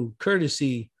give you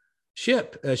courtesy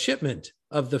shipment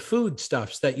of the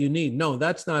foodstuffs that you need. No,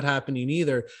 that's not happening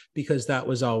either, because that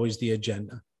was always the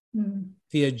agenda.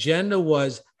 The agenda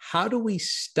was, how do we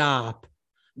stop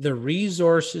the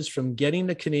resources from getting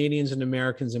to Canadians and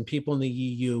Americans and people in the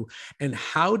EU? And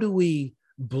how do we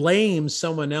blame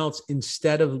someone else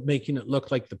instead of making it look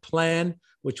like the plan,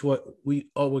 which we're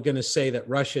going to say that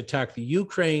Russia attacked the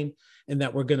Ukraine and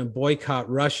that we're going to boycott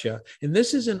Russia. And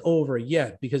this isn't over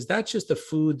yet, because that's just the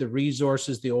food, the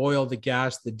resources, the oil, the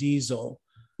gas, the diesel.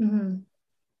 Mm-hmm.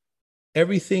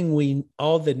 Everything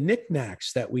all the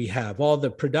knickknacks that we have, all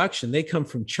the production, they come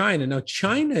from China. Now,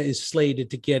 China is slated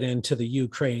to get into the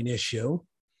Ukraine issue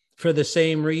for the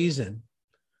same reason,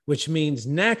 which means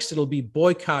next it'll be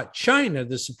boycott China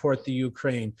to support the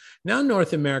Ukraine. Now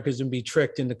North America is going to be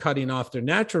tricked into cutting off their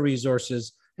natural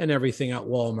resources and everything at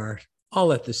Walmart,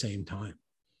 all at the same time,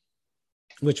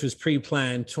 which was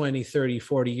pre-planned 20, 30,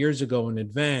 40 years ago in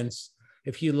advance.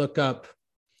 If you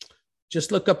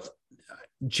just look up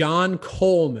John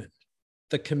Coleman,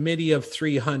 the Committee of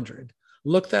 300.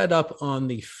 Look that up on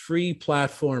the free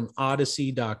platform,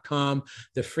 Odyssey.com,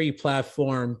 the free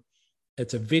platform.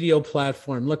 It's a video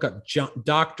platform. Look up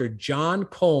Dr. John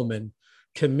Coleman,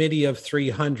 Committee of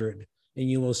 300, and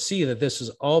you will see that this is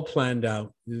all planned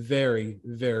out very,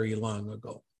 very long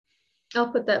ago.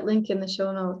 I'll put that link in the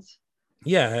show notes.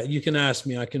 Yeah, you can ask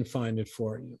me. I can find it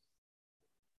for you.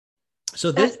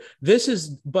 So this is,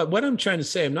 but what I'm trying to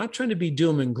say, I'm not trying to be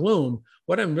doom and gloom.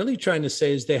 What I'm really trying to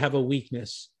say is they have a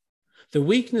weakness. The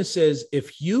weakness is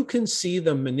if you can see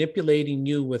them manipulating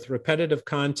you with repetitive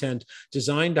content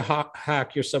designed to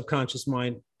hack your subconscious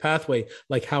mind pathway,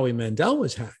 like Howie Mandel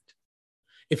was hacked.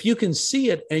 If you can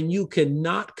see it and you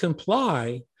cannot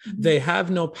comply, they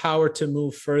have no power to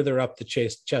move further up the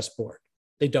chessboard.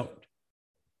 They don't.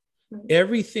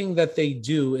 Everything that they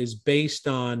do is based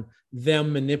on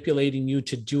them manipulating you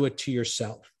to do it to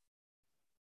yourself.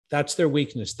 That's their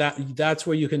weakness. That's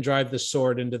where you can drive the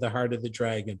sword into the heart of the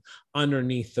dragon,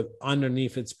 underneath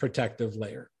its protective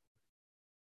layer.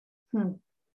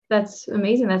 That's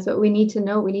amazing. That's what we need to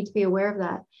know. We need to be aware of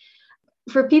that.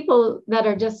 For people that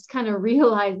are just kind of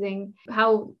realizing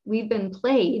how we've been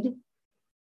played,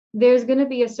 there's going to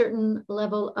be a certain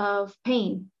level of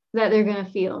pain that they're going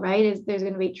to feel, right? There's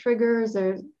going to be triggers,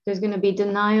 there's going to be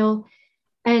denial.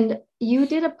 And you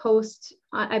did a post,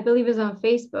 I believe it was on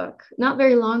Facebook, not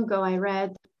very long ago. I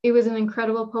read it was an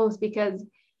incredible post because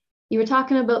you were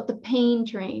talking about the pain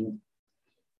train,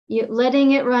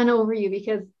 letting it run over you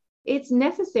because it's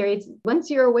necessary. It's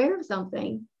once you're aware of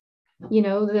something,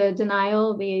 the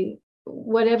denial, the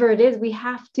whatever it is, we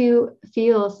have to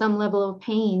feel some level of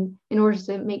pain in order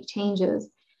to make changes.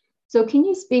 So can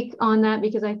you speak on that?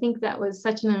 Because I think that was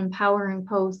such an empowering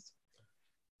post.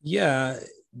 Yeah,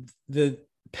 the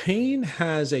pain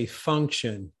has a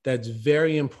function that's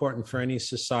very important for any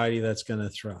society that's going to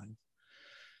thrive.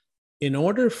 In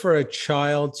order for a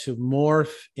child to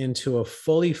morph into a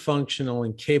fully functional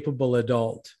and capable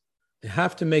adult, they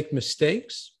have to make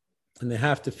mistakes and they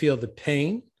have to feel the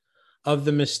pain of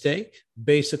the mistake.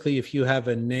 Basically, if you have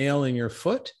a nail in your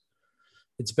foot,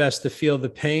 it's best to feel the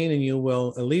pain and you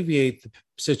will alleviate the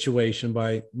situation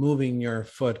by moving your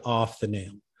foot off the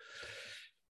nail.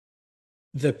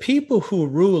 The people who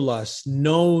rule us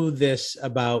know this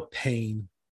about pain.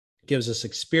 It gives us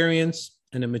experience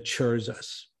and it matures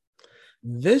us.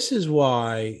 This is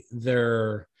why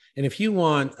and if you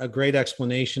want a great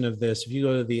explanation of this, if you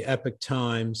go to the Epoch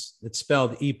Times, it's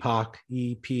spelled Epoch,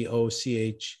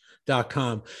 EPOCH.com.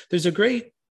 There's a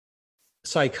great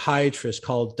psychiatrist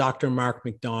called Dr. Mark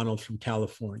McDonald from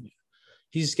California.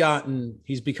 He's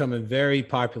become a very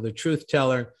popular truth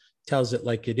teller, tells it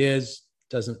like it is,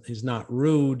 he's not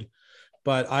rude,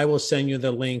 but I will send you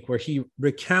the link where he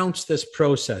recounts this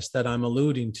process that I'm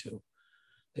alluding to,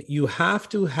 that you have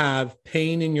to have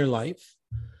pain in your life.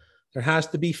 There has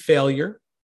to be failure,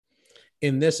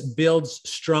 and this builds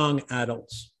strong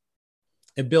adults.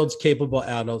 It builds capable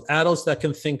adults that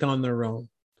can think on their own.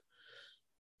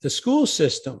 The school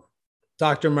system,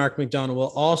 Dr. Mark McDonald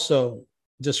will also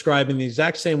describe in the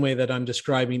exact same way that I'm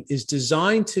describing, is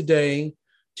designed today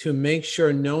to make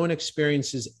sure no one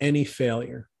experiences any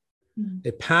failure.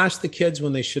 They pass the kids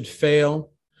when they should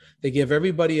fail. They give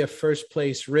everybody a first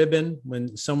place ribbon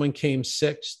when someone came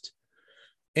sixth.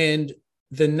 And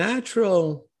the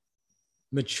natural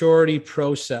maturity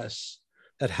process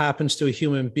that happens to a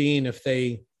human being if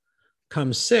they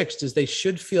come sixth is they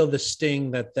should feel the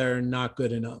sting that they're not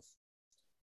good enough.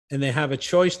 And they have a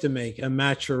choice to make, a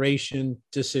maturation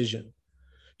decision.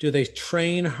 Do they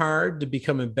train hard to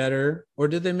become a better, or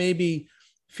do they maybe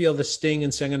feel the sting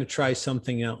and say, I'm going to try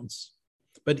something else?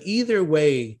 But either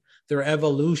way, their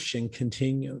evolution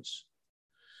continues.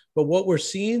 But what we're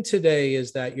seeing today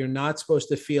is that you're not supposed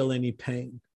to feel any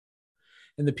pain.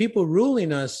 And the people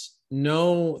ruling us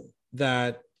know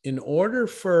that in order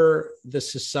for the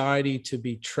society to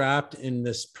be trapped in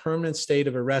this permanent state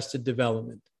of arrested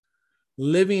development,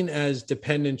 living as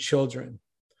dependent children,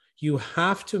 you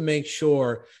have to make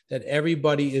sure that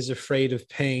everybody is afraid of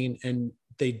pain and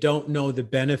they don't know the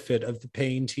benefit of the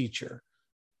pain teacher.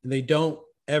 And they don't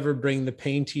ever bring the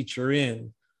pain teacher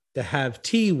in to have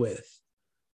tea with,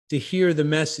 to hear the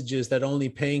messages that only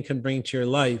pain can bring to your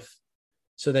life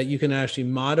so that you can actually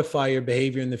modify your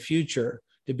behavior in the future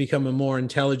to become a more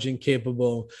intelligent,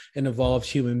 capable, and evolved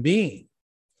human being.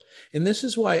 And this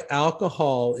is why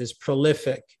alcohol is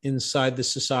prolific inside the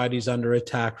societies under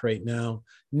attack right now.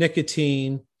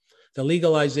 Nicotine, the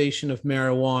legalization of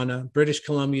marijuana, British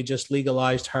Columbia just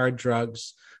legalized hard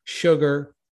drugs,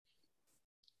 sugar.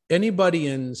 Anybody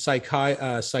in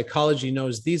psychology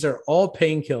knows these are all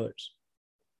painkillers.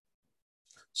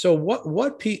 So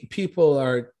what people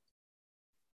are,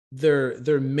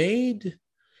 they're made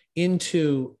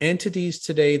into entities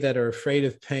today that are afraid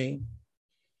of pain.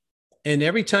 And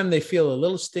every time they feel a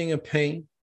little sting of pain,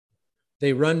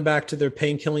 they run back to their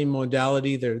pain-killing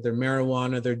modality, their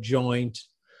marijuana, their joint,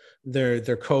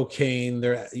 their cocaine,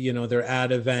 their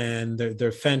Ativan,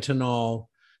 their fentanyl,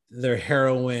 their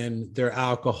heroin, their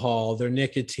alcohol, their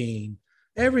nicotine,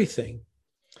 everything.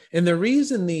 And the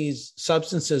reason these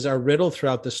substances are riddled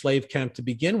throughout the slave camp to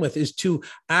begin with is to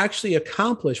actually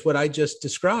accomplish what I just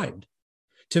described,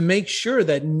 to make sure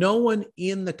that no one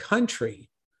in the country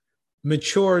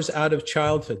matures out of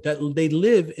childhood, that they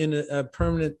live in a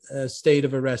permanent state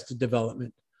of arrested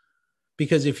development.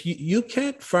 Because if you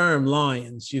can't farm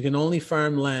lions, you can only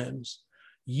farm lambs.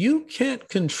 You can't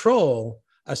control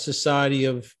a society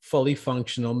of fully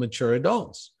functional, mature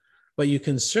adults. But you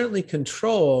can certainly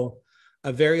control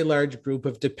a very large group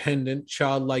of dependent,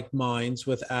 childlike minds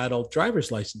with adult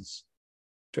driver's license.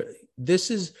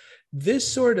 This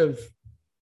sort of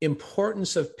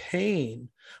importance of pain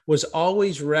was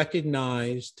always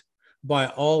recognized by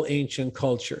all ancient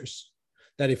cultures,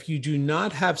 that if you do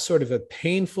not have sort of a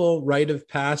painful rite of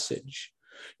passage,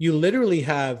 you literally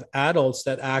have adults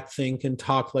that act, think, and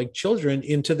talk like children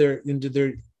into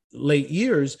their late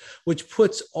years, which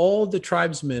puts all the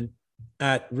tribesmen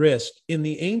at risk. In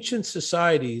the ancient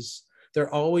societies,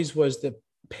 there always was the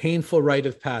painful rite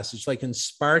of passage, like in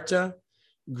Sparta,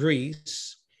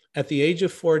 Greece. At the age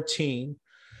of 14,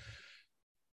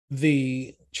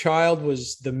 the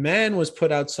man was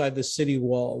put outside the city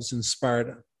walls in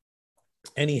Sparta,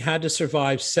 and he had to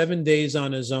survive 7 days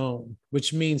on his own,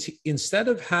 which means instead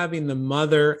of having the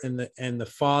mother and the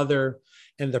father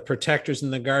and the protectors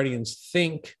and the guardians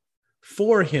think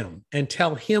for him and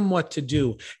tell him what to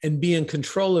do and be in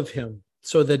control of him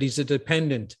so that he's a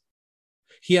dependent,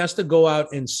 he has to go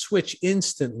out and switch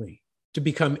instantly to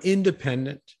become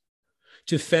independent,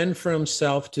 to fend for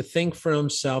himself, to think for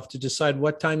himself, to decide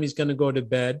what time he's going to go to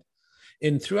bed.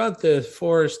 And throughout the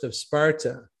forest of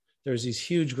Sparta, there's these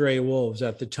huge gray wolves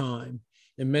at the time.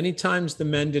 And many times the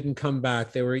men didn't come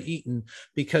back. They were eaten,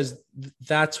 because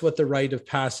that's what the rite of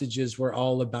passages were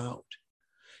all about,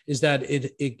 is that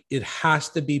it has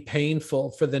to be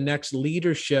painful for the next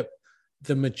leadership,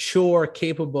 the mature,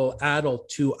 capable adult,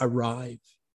 to arrive.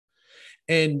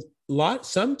 And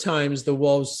sometimes the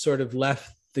wolves sort of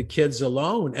left the kids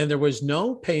alone, and there was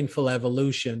no painful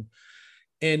evolution.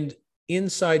 And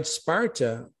inside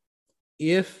Sparta,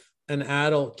 if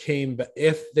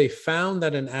they found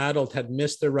that an adult had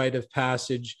missed the rite of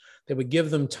passage, they would give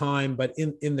them time. But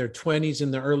in their 20s,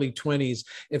 in the early 20s,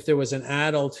 if there was an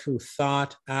adult who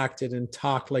thought, acted, and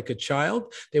talked like a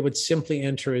child, they would simply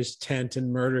enter his tent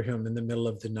and murder him in the middle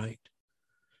of the night,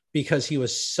 because he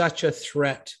was such a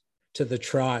threat to the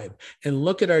tribe. And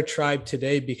look at our tribe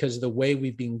today, because of the way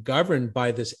we've been governed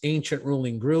by this ancient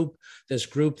ruling group, this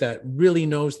group that really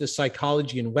knows the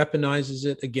psychology and weaponizes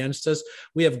it against us.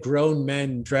 We have grown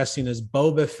men dressing as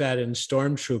Boba Fett and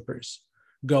stormtroopers,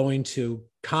 going to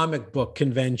comic book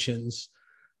conventions.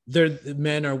 The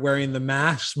men are wearing the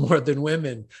masks more than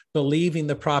women, believing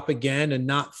the propaganda,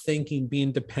 not thinking,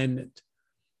 being dependent,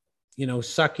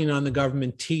 sucking on the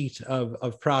government teat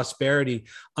of prosperity,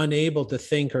 unable to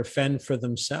think or fend for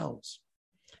themselves.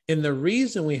 And the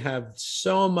reason we have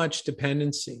so much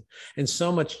dependency and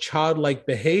so much childlike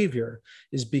behavior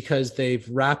is because they've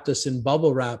wrapped us in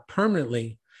bubble wrap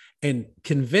permanently and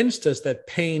convinced us that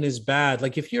pain is bad.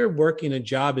 Like if you're working a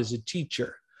job as a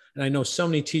teacher, and I know so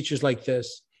many teachers like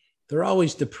this, they're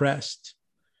always depressed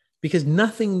because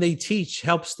nothing they teach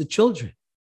helps the children.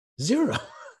 Zero.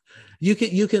 You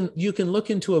can look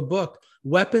into a book,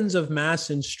 Weapons of Mass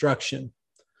Instruction,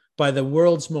 by the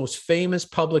world's most famous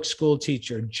public school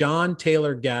teacher, John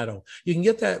Taylor Gatto. You can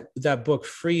get that book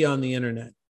free on the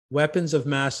internet, Weapons of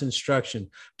Mass Instruction,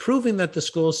 proving that the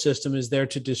school system is there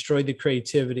to destroy the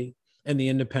creativity and the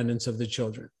independence of the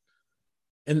children.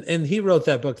 And he wrote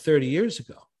that book 30 years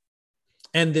ago.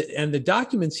 And the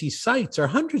documents he cites are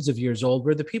hundreds of years old,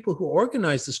 where the people who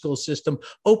organize the school system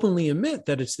openly admit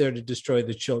that it's there to destroy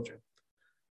the children.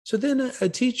 So then a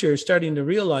teacher is starting to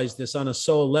realize this on a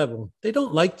soul level. They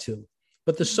don't like to,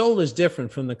 but the soul is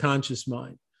different from the conscious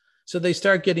mind. So they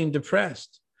start getting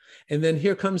depressed. And then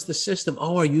here comes the system.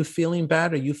 Oh, are you feeling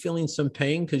bad? Are you feeling some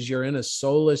pain because you're in a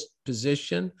soulless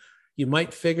position? You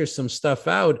might figure some stuff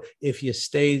out if you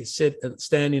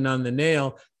standing on the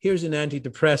nail. Here's an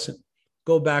antidepressant.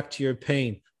 Go back to your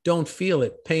pain. Don't feel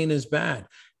it. Pain is bad.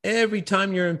 Every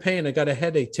time you're in pain, I got a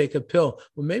headache, take a pill.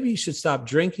 Well, maybe you should stop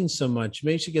drinking so much.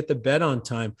 Maybe you should get to bed on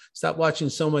time. Stop watching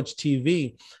so much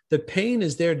TV. The pain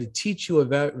is there to teach you a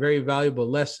very valuable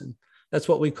lesson. That's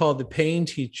what we call the pain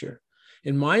teacher.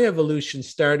 And my evolution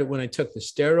started when I took the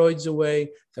steroids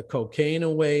away, the cocaine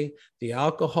away, the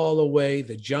alcohol away,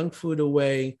 the junk food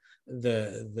away,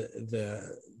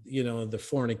 the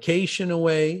fornication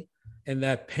away, and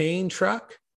that pain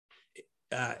truck.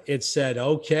 It said,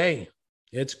 okay,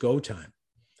 it's go time.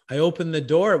 I opened the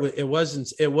door. It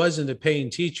wasn't a pain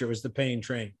teacher. It was the pain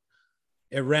train.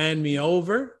 It ran me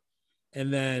over,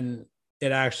 and then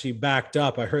it actually backed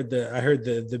up. I heard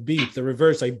the beep, the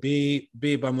reverse, like beep,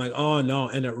 beep. I'm like, oh no.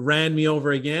 And it ran me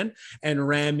over again and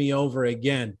ran me over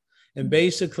again. And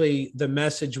basically the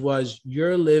message was,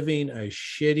 you're living a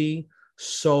shitty,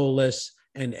 soulless,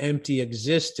 and empty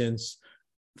existence,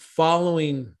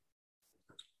 following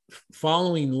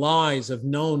lies of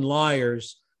known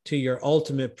liars to your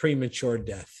ultimate premature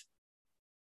death.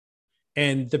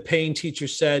 And the pain teacher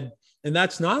said, and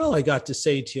that's not all I got to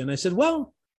say to you. And I said,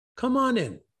 well, come on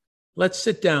in. Let's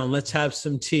sit down. Let's have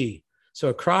some tea. So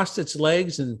it crossed its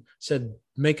legs and said,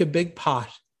 make a big pot.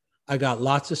 I got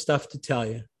lots of stuff to tell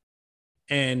you.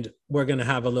 And we're going to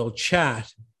have a little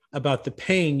chat about the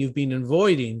pain you've been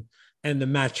avoiding and the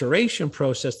maturation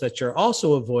process that you're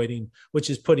also avoiding, which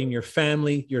is putting your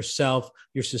family, yourself,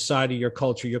 your society, your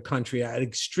culture, your country at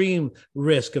extreme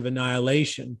risk of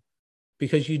annihilation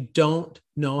because you don't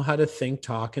know how to think,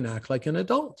 talk, and act like an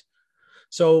adult.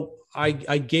 So I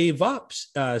gave up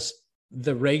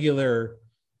the regular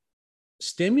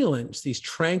stimulants, these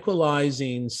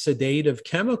tranquilizing, sedative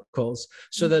chemicals,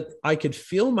 so that I could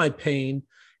feel my pain.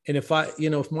 And if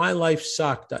if my life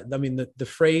sucked, I mean, the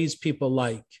phrase people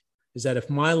like is that if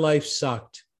my life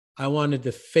sucked, I wanted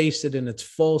to face it in its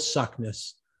full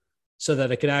suckness so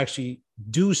that I could actually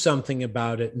do something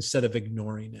about it instead of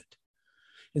ignoring it.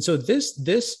 And so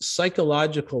this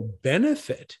psychological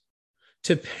benefit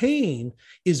to pain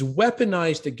is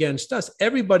weaponized against us.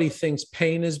 Everybody thinks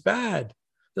pain is bad.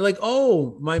 They're like,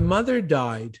 oh, my mother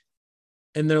died.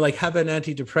 And they're like, have an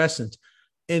antidepressant.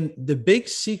 And the big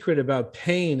secret about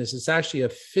pain is it's actually a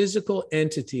physical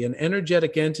entity, an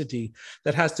energetic entity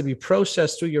that has to be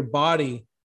processed through your body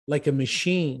like a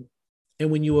machine. And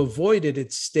when you avoid it,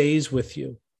 it stays with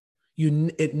you.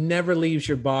 It never leaves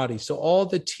your body. So all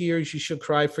the tears you should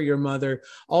cry for your mother,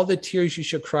 all the tears you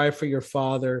should cry for your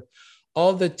father,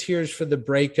 all the tears for the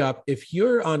breakup, if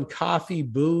you're on coffee,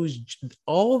 booze,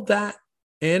 all that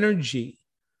energy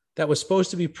that was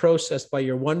supposed to be processed by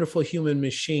your wonderful human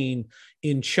machine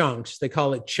in chunks, they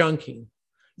call it chunking,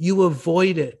 you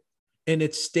avoid it and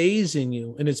it stays in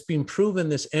you. And it's been proven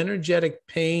this energetic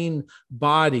pain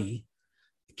body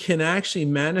can actually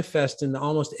manifest in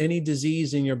almost any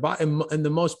disease in your body. And the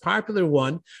most popular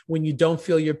one, when you don't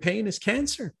feel your pain, is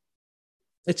cancer.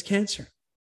 It's cancer.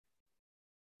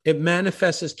 It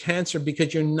manifests as cancer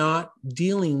because you're not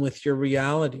dealing with your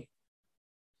reality.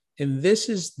 And this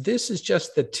is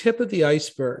just the tip of the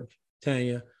iceberg,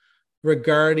 Tanya,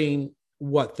 regarding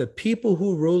what the people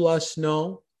who rule us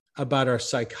know about our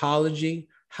psychology,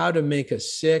 how to make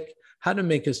us sick, how to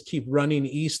make us keep running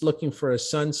east looking for a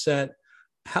sunset,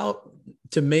 how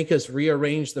to make us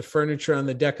rearrange the furniture on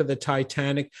the deck of the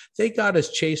Titanic. They got us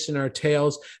chasing our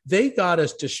tails. They got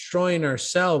us destroying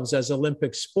ourselves as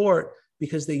Olympic sport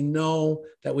because they know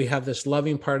that we have this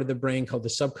loving part of the brain called the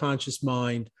subconscious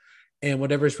mind. And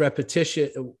whatever is repetitive,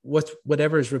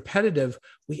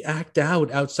 we act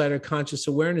out outside our conscious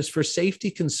awareness for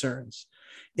safety concerns.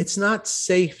 It's not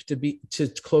safe to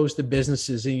close the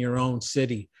businesses in your own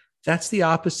city. That's the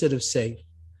opposite of safe.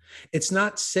 It's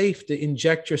not safe to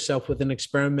inject yourself with an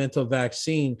experimental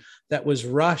vaccine that was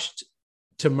rushed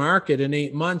to market in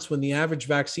 8 months when the average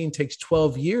vaccine takes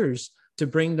 12 years to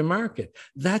bring to market.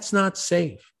 That's not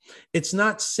safe. It's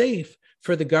not safe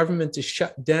for the government to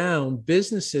shut down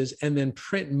businesses and then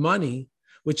print money,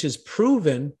 which is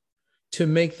proven to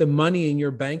make the money in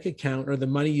your bank account or the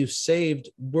money you've saved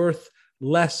worth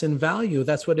less in value.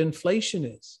 That's what inflation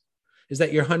is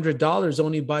that your $100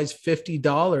 only buys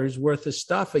 $50 worth of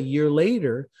stuff a year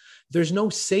later. There's no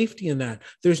safety in that.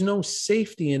 There's no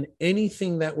safety in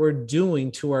anything that we're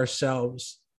doing to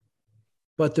ourselves.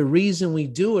 But the reason we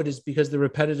do it is because the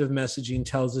repetitive messaging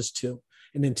tells us to.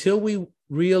 And until we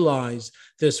realize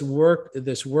this work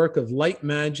of light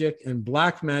magic and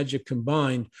black magic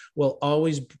combined, will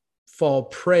always fall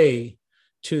prey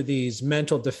to these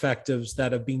mental defectives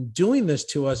that have been doing this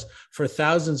to us for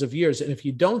thousands of years. And if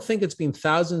you don't think it's been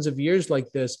thousands of years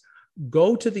like this,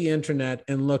 go to the internet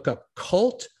and look up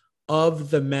Cult of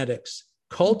the Medics.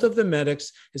 Cult of the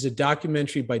Medics is a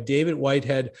documentary by David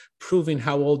Whitehead proving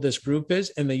how old this group is.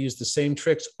 And they use the same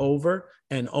tricks over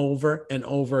and over and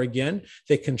over again.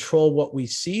 They control what we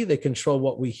see. They control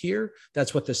what we hear.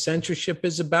 That's what the censorship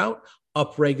is about,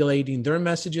 upregulating their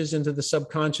messages into the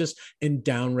subconscious and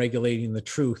downregulating the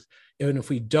truth. And if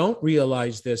we don't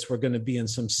realize this, we're going to be in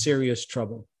some serious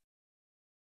trouble.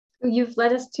 You've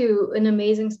led us to an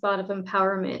amazing spot of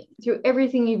empowerment through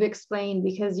everything you've explained,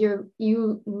 because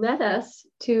you led us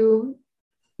to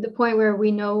the point where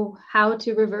we know how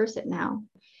to reverse it now.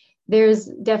 There's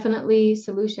definitely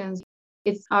solutions.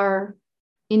 It's our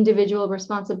individual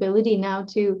responsibility now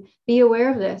to be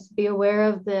aware of this, be aware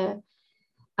of the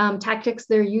tactics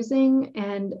they're using,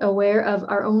 and aware of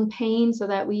our own pain so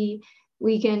that we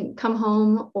can come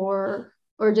home or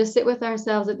just sit with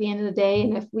ourselves at the end of the day.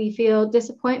 And if we feel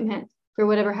disappointment for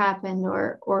whatever happened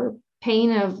or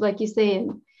pain of, like you say,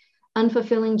 an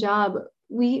unfulfilling job,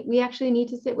 we actually need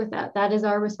to sit with that. That is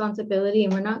our responsibility,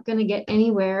 and we're not going to get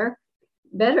anywhere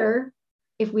better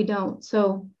if we don't.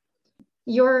 So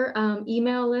Your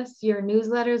email list, your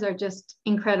newsletters are just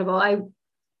incredible.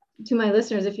 To my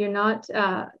listeners, if you're not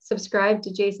subscribed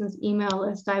to Jason's email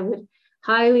list, I would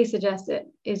highly suggest it.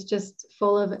 It's just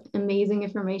full of amazing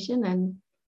information. And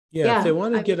yeah, if they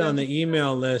want to get on the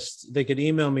email list, they could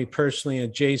email me personally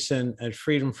at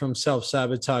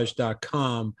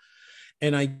jason@freedomfromselfsabotage.com.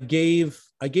 And I gave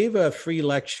a free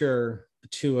lecture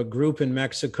to a group in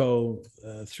Mexico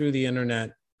through the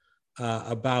internet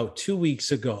about 2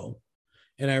 weeks ago.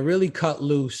 And I really cut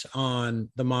loose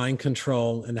on the mind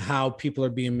control and how people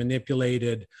are being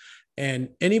manipulated. And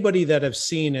anybody that have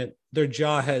seen it, their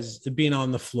jaw has been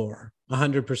on the floor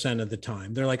 100% of the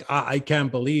time. They're like, I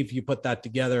can't believe you put that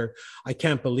together. I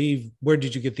can't believe, where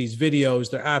did you get these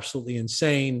videos? They're absolutely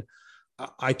insane.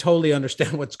 I totally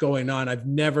understand what's going on. I've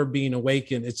never been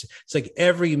awakened. It's like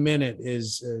every minute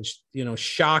is,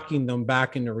 shocking them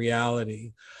back into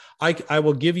reality. I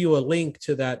will give you a link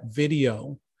to that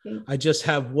video. I just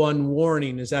have one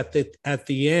warning, is at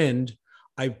the end,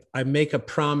 I make a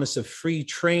promise of free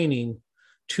training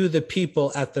to the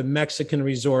people at the Mexican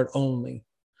resort only.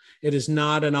 It is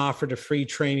not an offer to free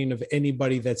training of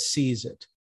anybody that sees it.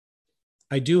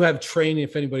 I do have training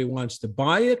if anybody wants to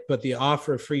buy it, but the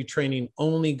offer of free training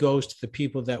only goes to the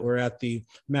people that were at the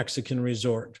Mexican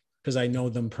resort, because I know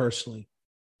them personally.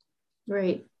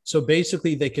 Right. So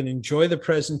basically, they can enjoy the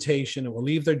presentation. It will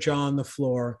leave their jaw on the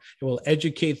floor. It will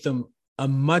educate them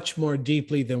much more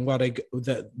deeply than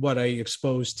what I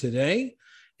exposed today.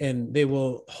 And they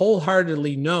will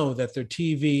wholeheartedly know that their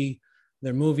TV,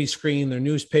 their movie screen, their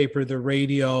newspaper, their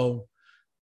radio,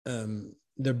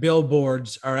 their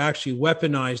billboards are actually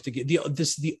weaponized to get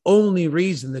this is the only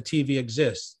reason the TV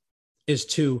exists, is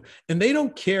to, and they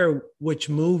don't care which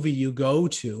movie you go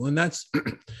to. And that's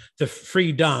the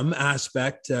freedom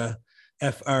aspect,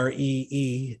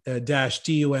 FREE-DUMB.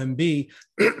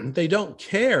 They don't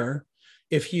care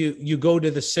if you go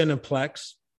to the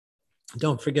Cineplex.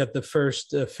 Don't forget the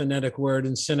first phonetic word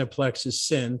in Cineplex is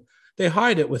sin. They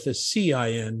hide it with a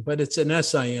CIN, but it's an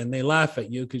SIN. They laugh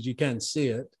at you because you can't see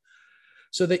it.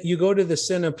 So that you go to the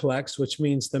Cineplex, which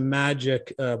means the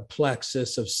magic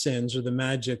plexus of sins, or the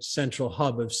magic central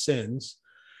hub of sins,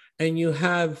 and you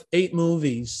have 8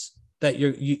 movies that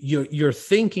you're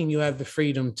thinking you have the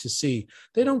freedom to see.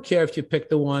 They don't care if you pick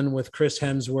the one with Chris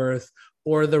Hemsworth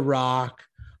or The Rock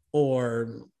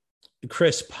or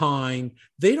Chris Pine.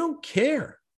 They don't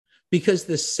care, because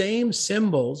the same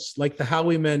symbols, like the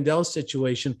Howie Mandel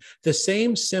situation, the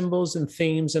same symbols and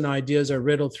themes and ideas are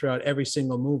riddled throughout every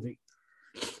single movie.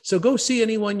 So go see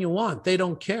anyone you want. They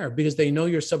don't care, because they know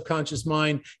your subconscious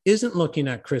mind isn't looking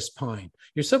at Chris Pine.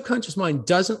 Your subconscious mind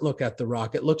doesn't look at The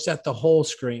Rock. It looks at the whole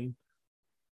screen.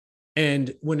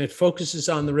 And when it focuses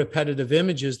on the repetitive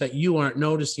images that you aren't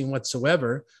noticing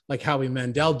whatsoever, like Howie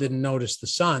Mandel didn't notice the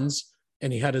suns,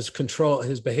 and he had his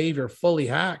behavior fully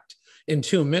hacked in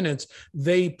 2 minutes,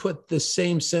 they put the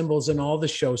same symbols in all the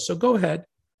shows. So go ahead,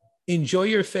 enjoy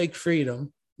your fake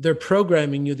freedom. They're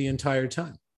programming you the entire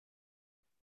time.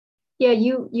 Yeah,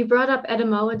 you brought up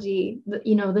etymology,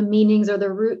 the meanings or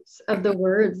the roots of the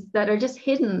words that are just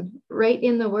hidden right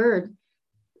in the word.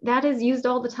 That is used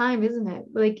all the time, isn't it?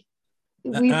 Like,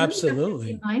 we absolutely really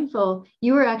have to be mindful.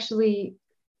 You were actually,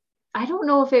 I don't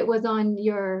know if it was on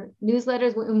your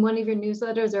newsletters, in one of your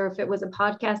newsletters, or if it was a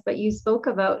podcast, but you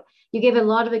gave a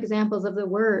lot of examples of the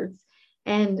words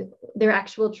and their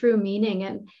actual true meaning.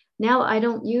 And now I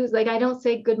don't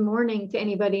say good morning to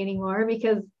anybody anymore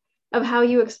because of how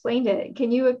you explained it.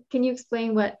 Can you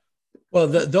explain what? Well,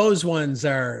 those ones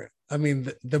are,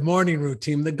 the morning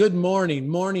routine, the good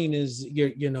morning is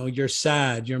you're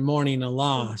sad, you're mourning a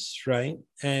loss, right?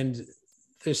 And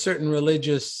there's certain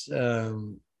religious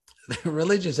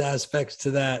aspects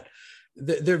to that.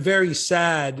 They're very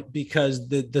sad because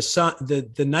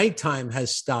the nighttime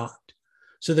has stopped.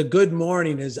 So the good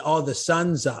morning is all the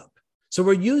sun's up. So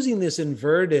we're using this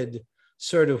inverted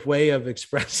sort of way of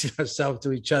expressing ourselves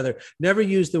to each other. Never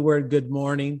use the word good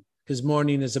morning, because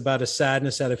morning is about a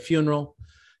sadness at a funeral.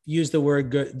 Use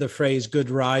the phrase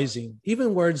good rising.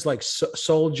 Even words like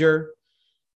soldier.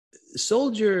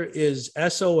 Soldier is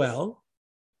SOL,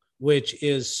 which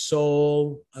is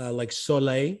sol, like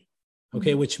soleil,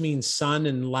 okay, which means sun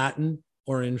in Latin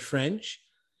or in French.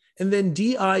 And then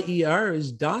DIER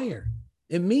is dire.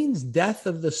 It means death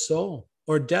of the soul,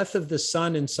 or death of the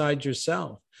sun inside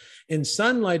yourself. And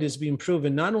sunlight is being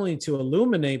proven not only to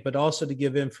illuminate, but also to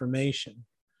give information.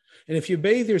 And if you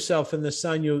bathe yourself in the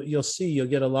sun, you'll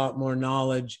get a lot more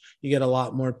knowledge. You get a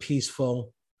lot more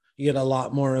peaceful. You get a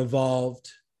lot more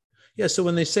evolved. Yeah. So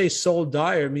when they say soul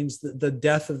dire, it means the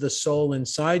death of the soul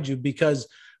inside you, because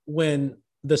when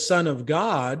the Son of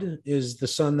God is the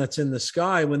sun that's in the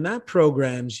sky. When that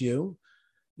programs you,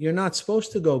 you're not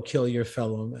supposed to go kill your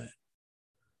fellow man.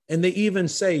 And they even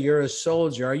say, you're a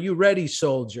soldier. Are you ready,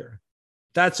 soldier?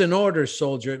 That's an order,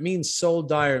 soldier. It means soul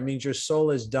dire. It means your soul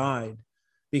has died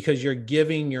because you're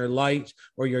giving your light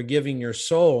or you're giving your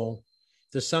soul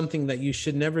to something that you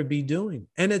should never be doing.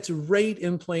 And it's right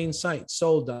in plain sight,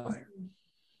 soul dire.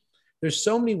 There's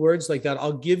so many words like that.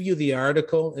 I'll give you the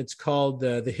article. It's called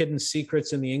The Hidden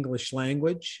Secrets in the English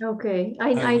Language. Okay.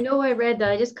 I know I read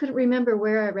that. I just couldn't remember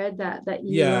where I read that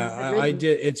you I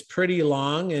did. It's pretty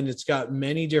long, and it's got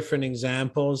many different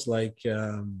examples, like,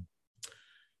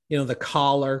 the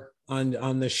collar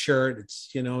on the shirt. It's,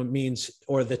 it means,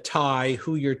 or the tie,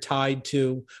 who you're tied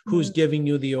to, who's giving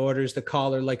you the orders, the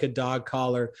collar, like a dog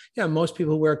collar. Yeah, most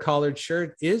people who wear a collared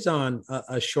shirt is on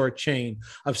a short chain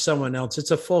of someone else.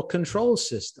 It's a full control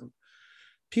system.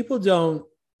 People don't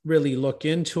really look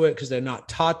into it because they're not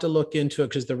taught to look into it,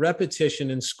 because the repetition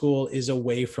in school is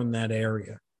away from that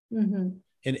area. Mm-hmm.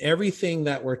 And everything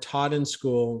that we're taught in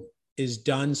school is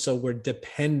done so we're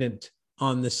dependent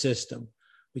on the system.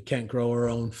 We can't grow our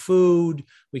own food.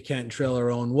 We can't drill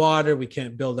our own water. We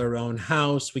can't build our own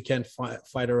house. We can't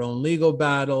fight our own legal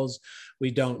battles.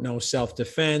 We don't know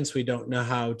self-defense. We don't know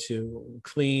how to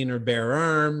clean or bear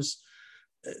arms.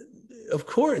 Of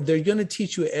course, they're going to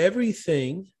teach you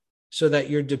everything so that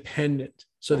you're dependent,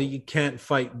 so that you can't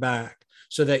fight back,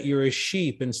 so that you're a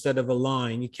sheep instead of a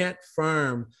lion. You can't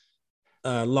farm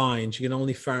lions, you can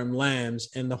only farm lambs.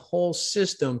 And the whole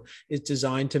system is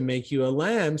designed to make you a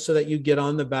lamb so that you get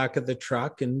on the back of the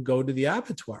truck and go to the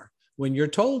abattoir when you're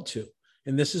told to.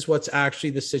 And this is what's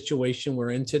actually the situation we're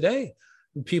in today.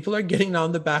 People are getting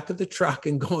on the back of the truck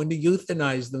and going to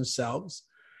euthanize themselves,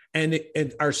 and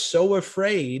are so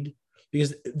afraid,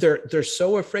 because they're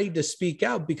so afraid to speak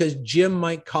out, because Jim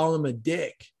might call him a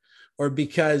dick, or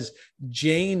because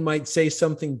Jane might say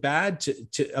something bad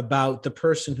about the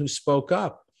person who spoke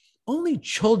up. Only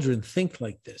children think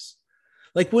like this.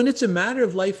 Like, when it's a matter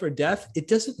of life or death, it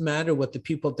doesn't matter what the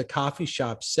people at the coffee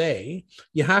shop say.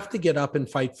 You have to get up and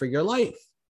fight for your life.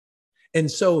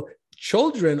 And so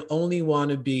children only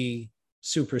want to be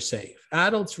super safe.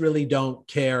 Adults really don't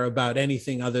care about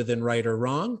anything other than right or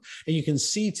wrong. And you can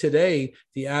see today,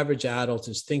 the average adult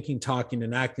is thinking, talking,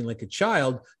 and acting like a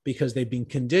child because they've been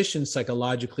conditioned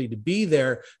psychologically to be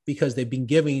there, because they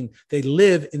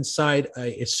live inside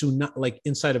a tsunami, like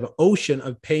inside of an ocean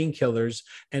of painkillers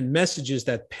and messages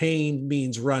that pain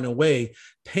means run away.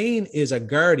 Pain is a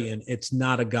guardian. It's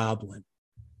not a goblin.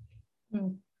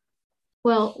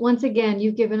 Well, once again,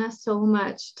 you've given us so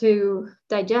much to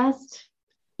digest.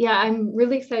 Yeah, I'm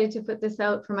really excited to put this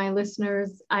out for my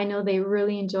listeners. I know they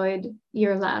really enjoyed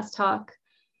your last talk.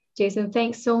 Jason,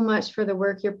 thanks so much for the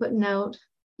work you're putting out.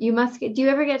 Do you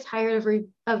ever get tired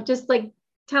of just like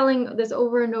telling this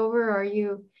over and over? Or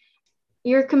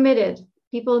you're committed?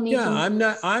 People need. Yeah,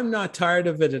 I'm not tired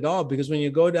of it at all, because when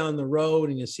you go down the road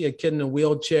and you see a kid in a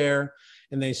wheelchair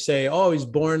and they say, oh, he's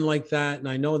born like that, and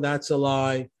I know that's a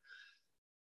lie.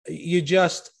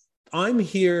 I'm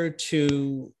here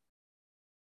to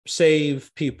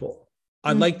save people.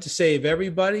 I'd like to save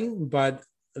everybody, but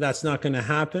that's not going to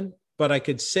happen. But I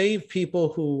could save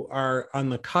people who are on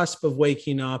the cusp of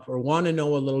waking up or want to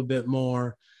know a little bit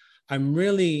more. I'm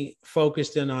really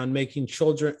focused in on making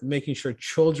sure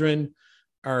children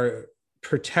are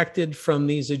protected from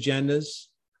these agendas.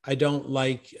 I don't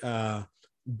like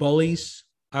bullies.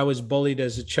 I was bullied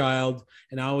as a child,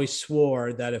 and I always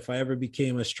swore that if I ever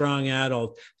became a strong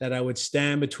adult, that I would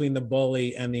stand between the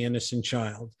bully and the innocent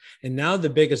child. And now the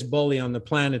biggest bully on the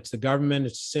planet is the government.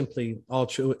 It's simply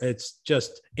it's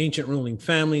just ancient ruling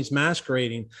families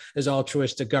masquerading as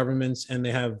altruistic governments, and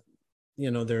they have,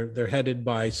 they're headed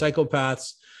by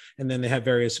psychopaths, and then they have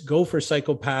various gopher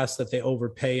psychopaths that they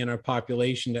overpay in our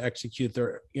population to execute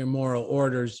their immoral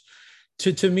orders.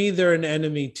 To me, they're an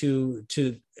enemy to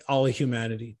all of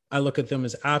humanity. I look at them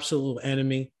as absolute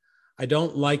enemy. I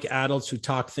don't like adults who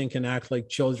talk, think, and act like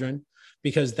children,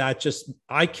 because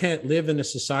I can't live in a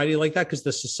society like that, because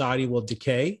the society will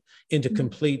decay into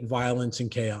complete violence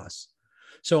and chaos.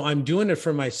 So I'm doing it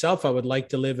for myself. I would like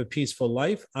to live a peaceful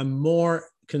life. I'm more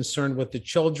concerned with the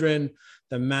children,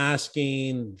 the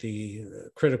masking, the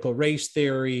critical race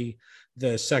theory,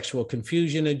 the sexual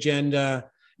confusion agenda,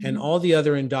 and all the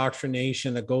other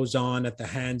indoctrination that goes on at the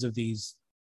hands of these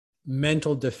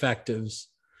mental defectives,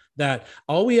 that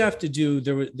all we have to do,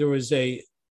 there was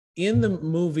in the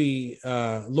movie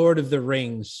Lord of the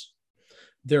Rings,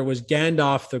 there was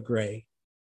Gandalf the Grey.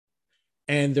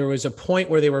 And there was a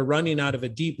point where they were running out of a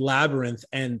deep labyrinth,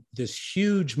 and this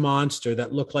huge monster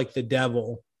that looked like the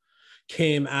devil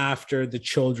came after the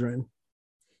children.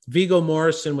 Viggo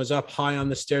Morrison was up high on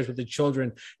the stairs with the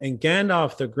children, and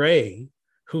Gandalf the Grey,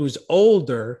 who's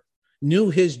older, knew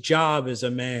his job as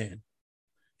a man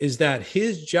is that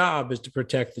his job is to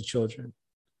protect the children.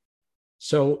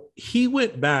 So he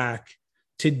went back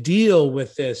to deal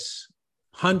with this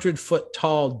 100-foot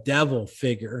tall devil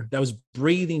figure that was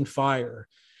breathing fire.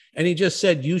 And he just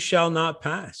said, "You shall not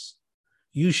pass.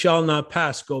 You shall not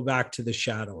pass. Go back to the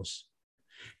shadows."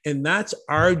 And that's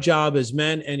our job as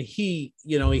men. And he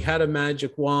had a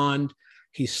magic wand.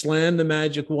 He slammed the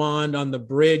magic wand on the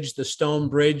bridge, the stone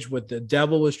bridge, what the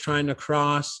devil was trying to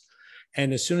cross.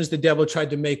 And as soon as the devil tried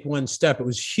to make one step, it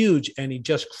was huge. And he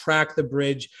just cracked the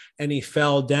bridge and he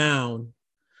fell down.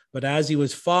 But as he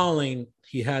was falling,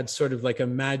 he had sort of like a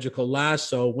magical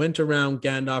lasso, went around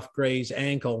Gandalf Grey's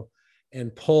ankle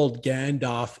and pulled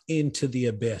Gandalf into the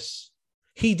abyss.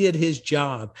 He did his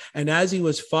job. And as he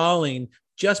was falling,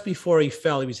 just before he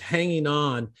fell, he was hanging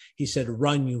on. He said,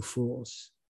 "Run, you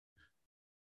fools."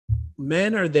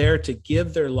 Men are there to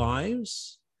give their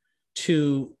lives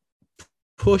to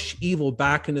push evil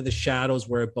back into the shadows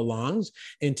where it belongs.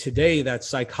 And today that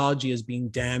psychology is being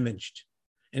damaged.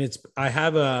 And I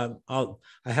have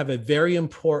a very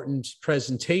important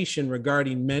presentation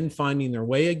regarding men finding their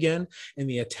way again and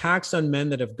the attacks on men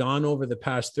that have gone over the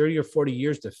past 30 or 40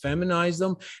 years to feminize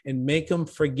them and make them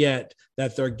forget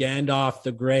that they're Gandalf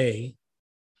the Grey.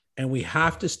 And we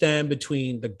have to stand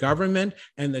between the government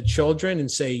and the children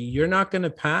and say, "You're not going to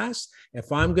pass.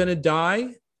 If I'm going to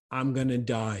die, I'm going to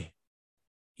die.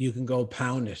 You can go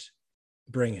pound it,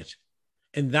 bring it."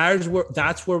 And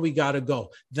that's where we got to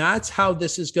go. That's how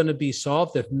this is going to be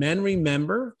solved. If men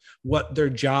remember what their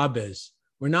job is,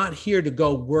 we're not here to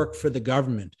go work for the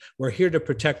government. We're here to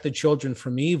protect the children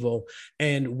from evil.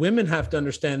 And women have to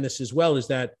understand this as well, is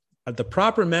that the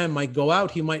proper man might go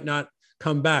out. He might not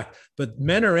come back, but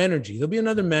men are energy. There'll be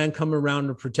another man come around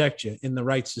to protect you in the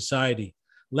right society.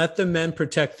 Let the men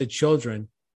protect the children.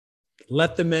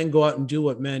 Let the men go out and do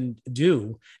what men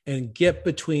do and get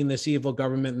between this evil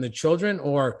government and the children,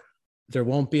 or there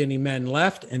won't be any men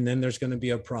left, and then there's going to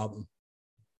be a problem.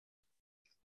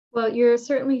 Well, you're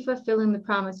certainly fulfilling the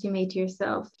promise you made to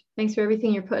yourself. Thanks for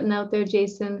everything you're putting out there,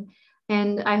 Jason.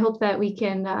 And I hope that we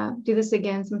can do this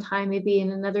again sometime, maybe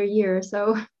in another year or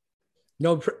so.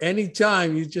 No,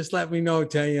 anytime. You just let me know,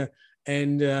 Tanya.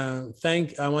 And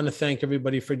I want to thank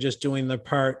everybody for just doing their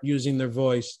part, using their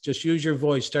voice. Just use your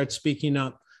voice, start speaking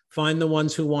up. Find the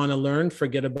ones who want to learn,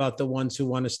 forget about the ones who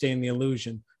want to stay in the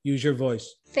illusion. Use your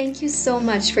voice. Thank you so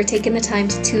much for taking the time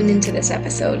to tune into this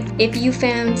episode. If you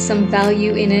found some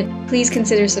value in it, please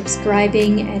consider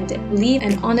subscribing and leave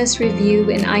an honest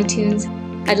review in iTunes.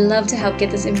 I'd love to help get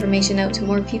this information out to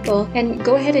more people, and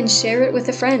go ahead and share it with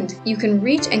a friend. You can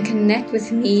reach and connect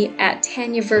with me at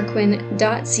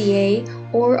tanyaverquin.ca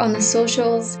or on the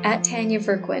socials at Tanya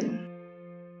Verquin.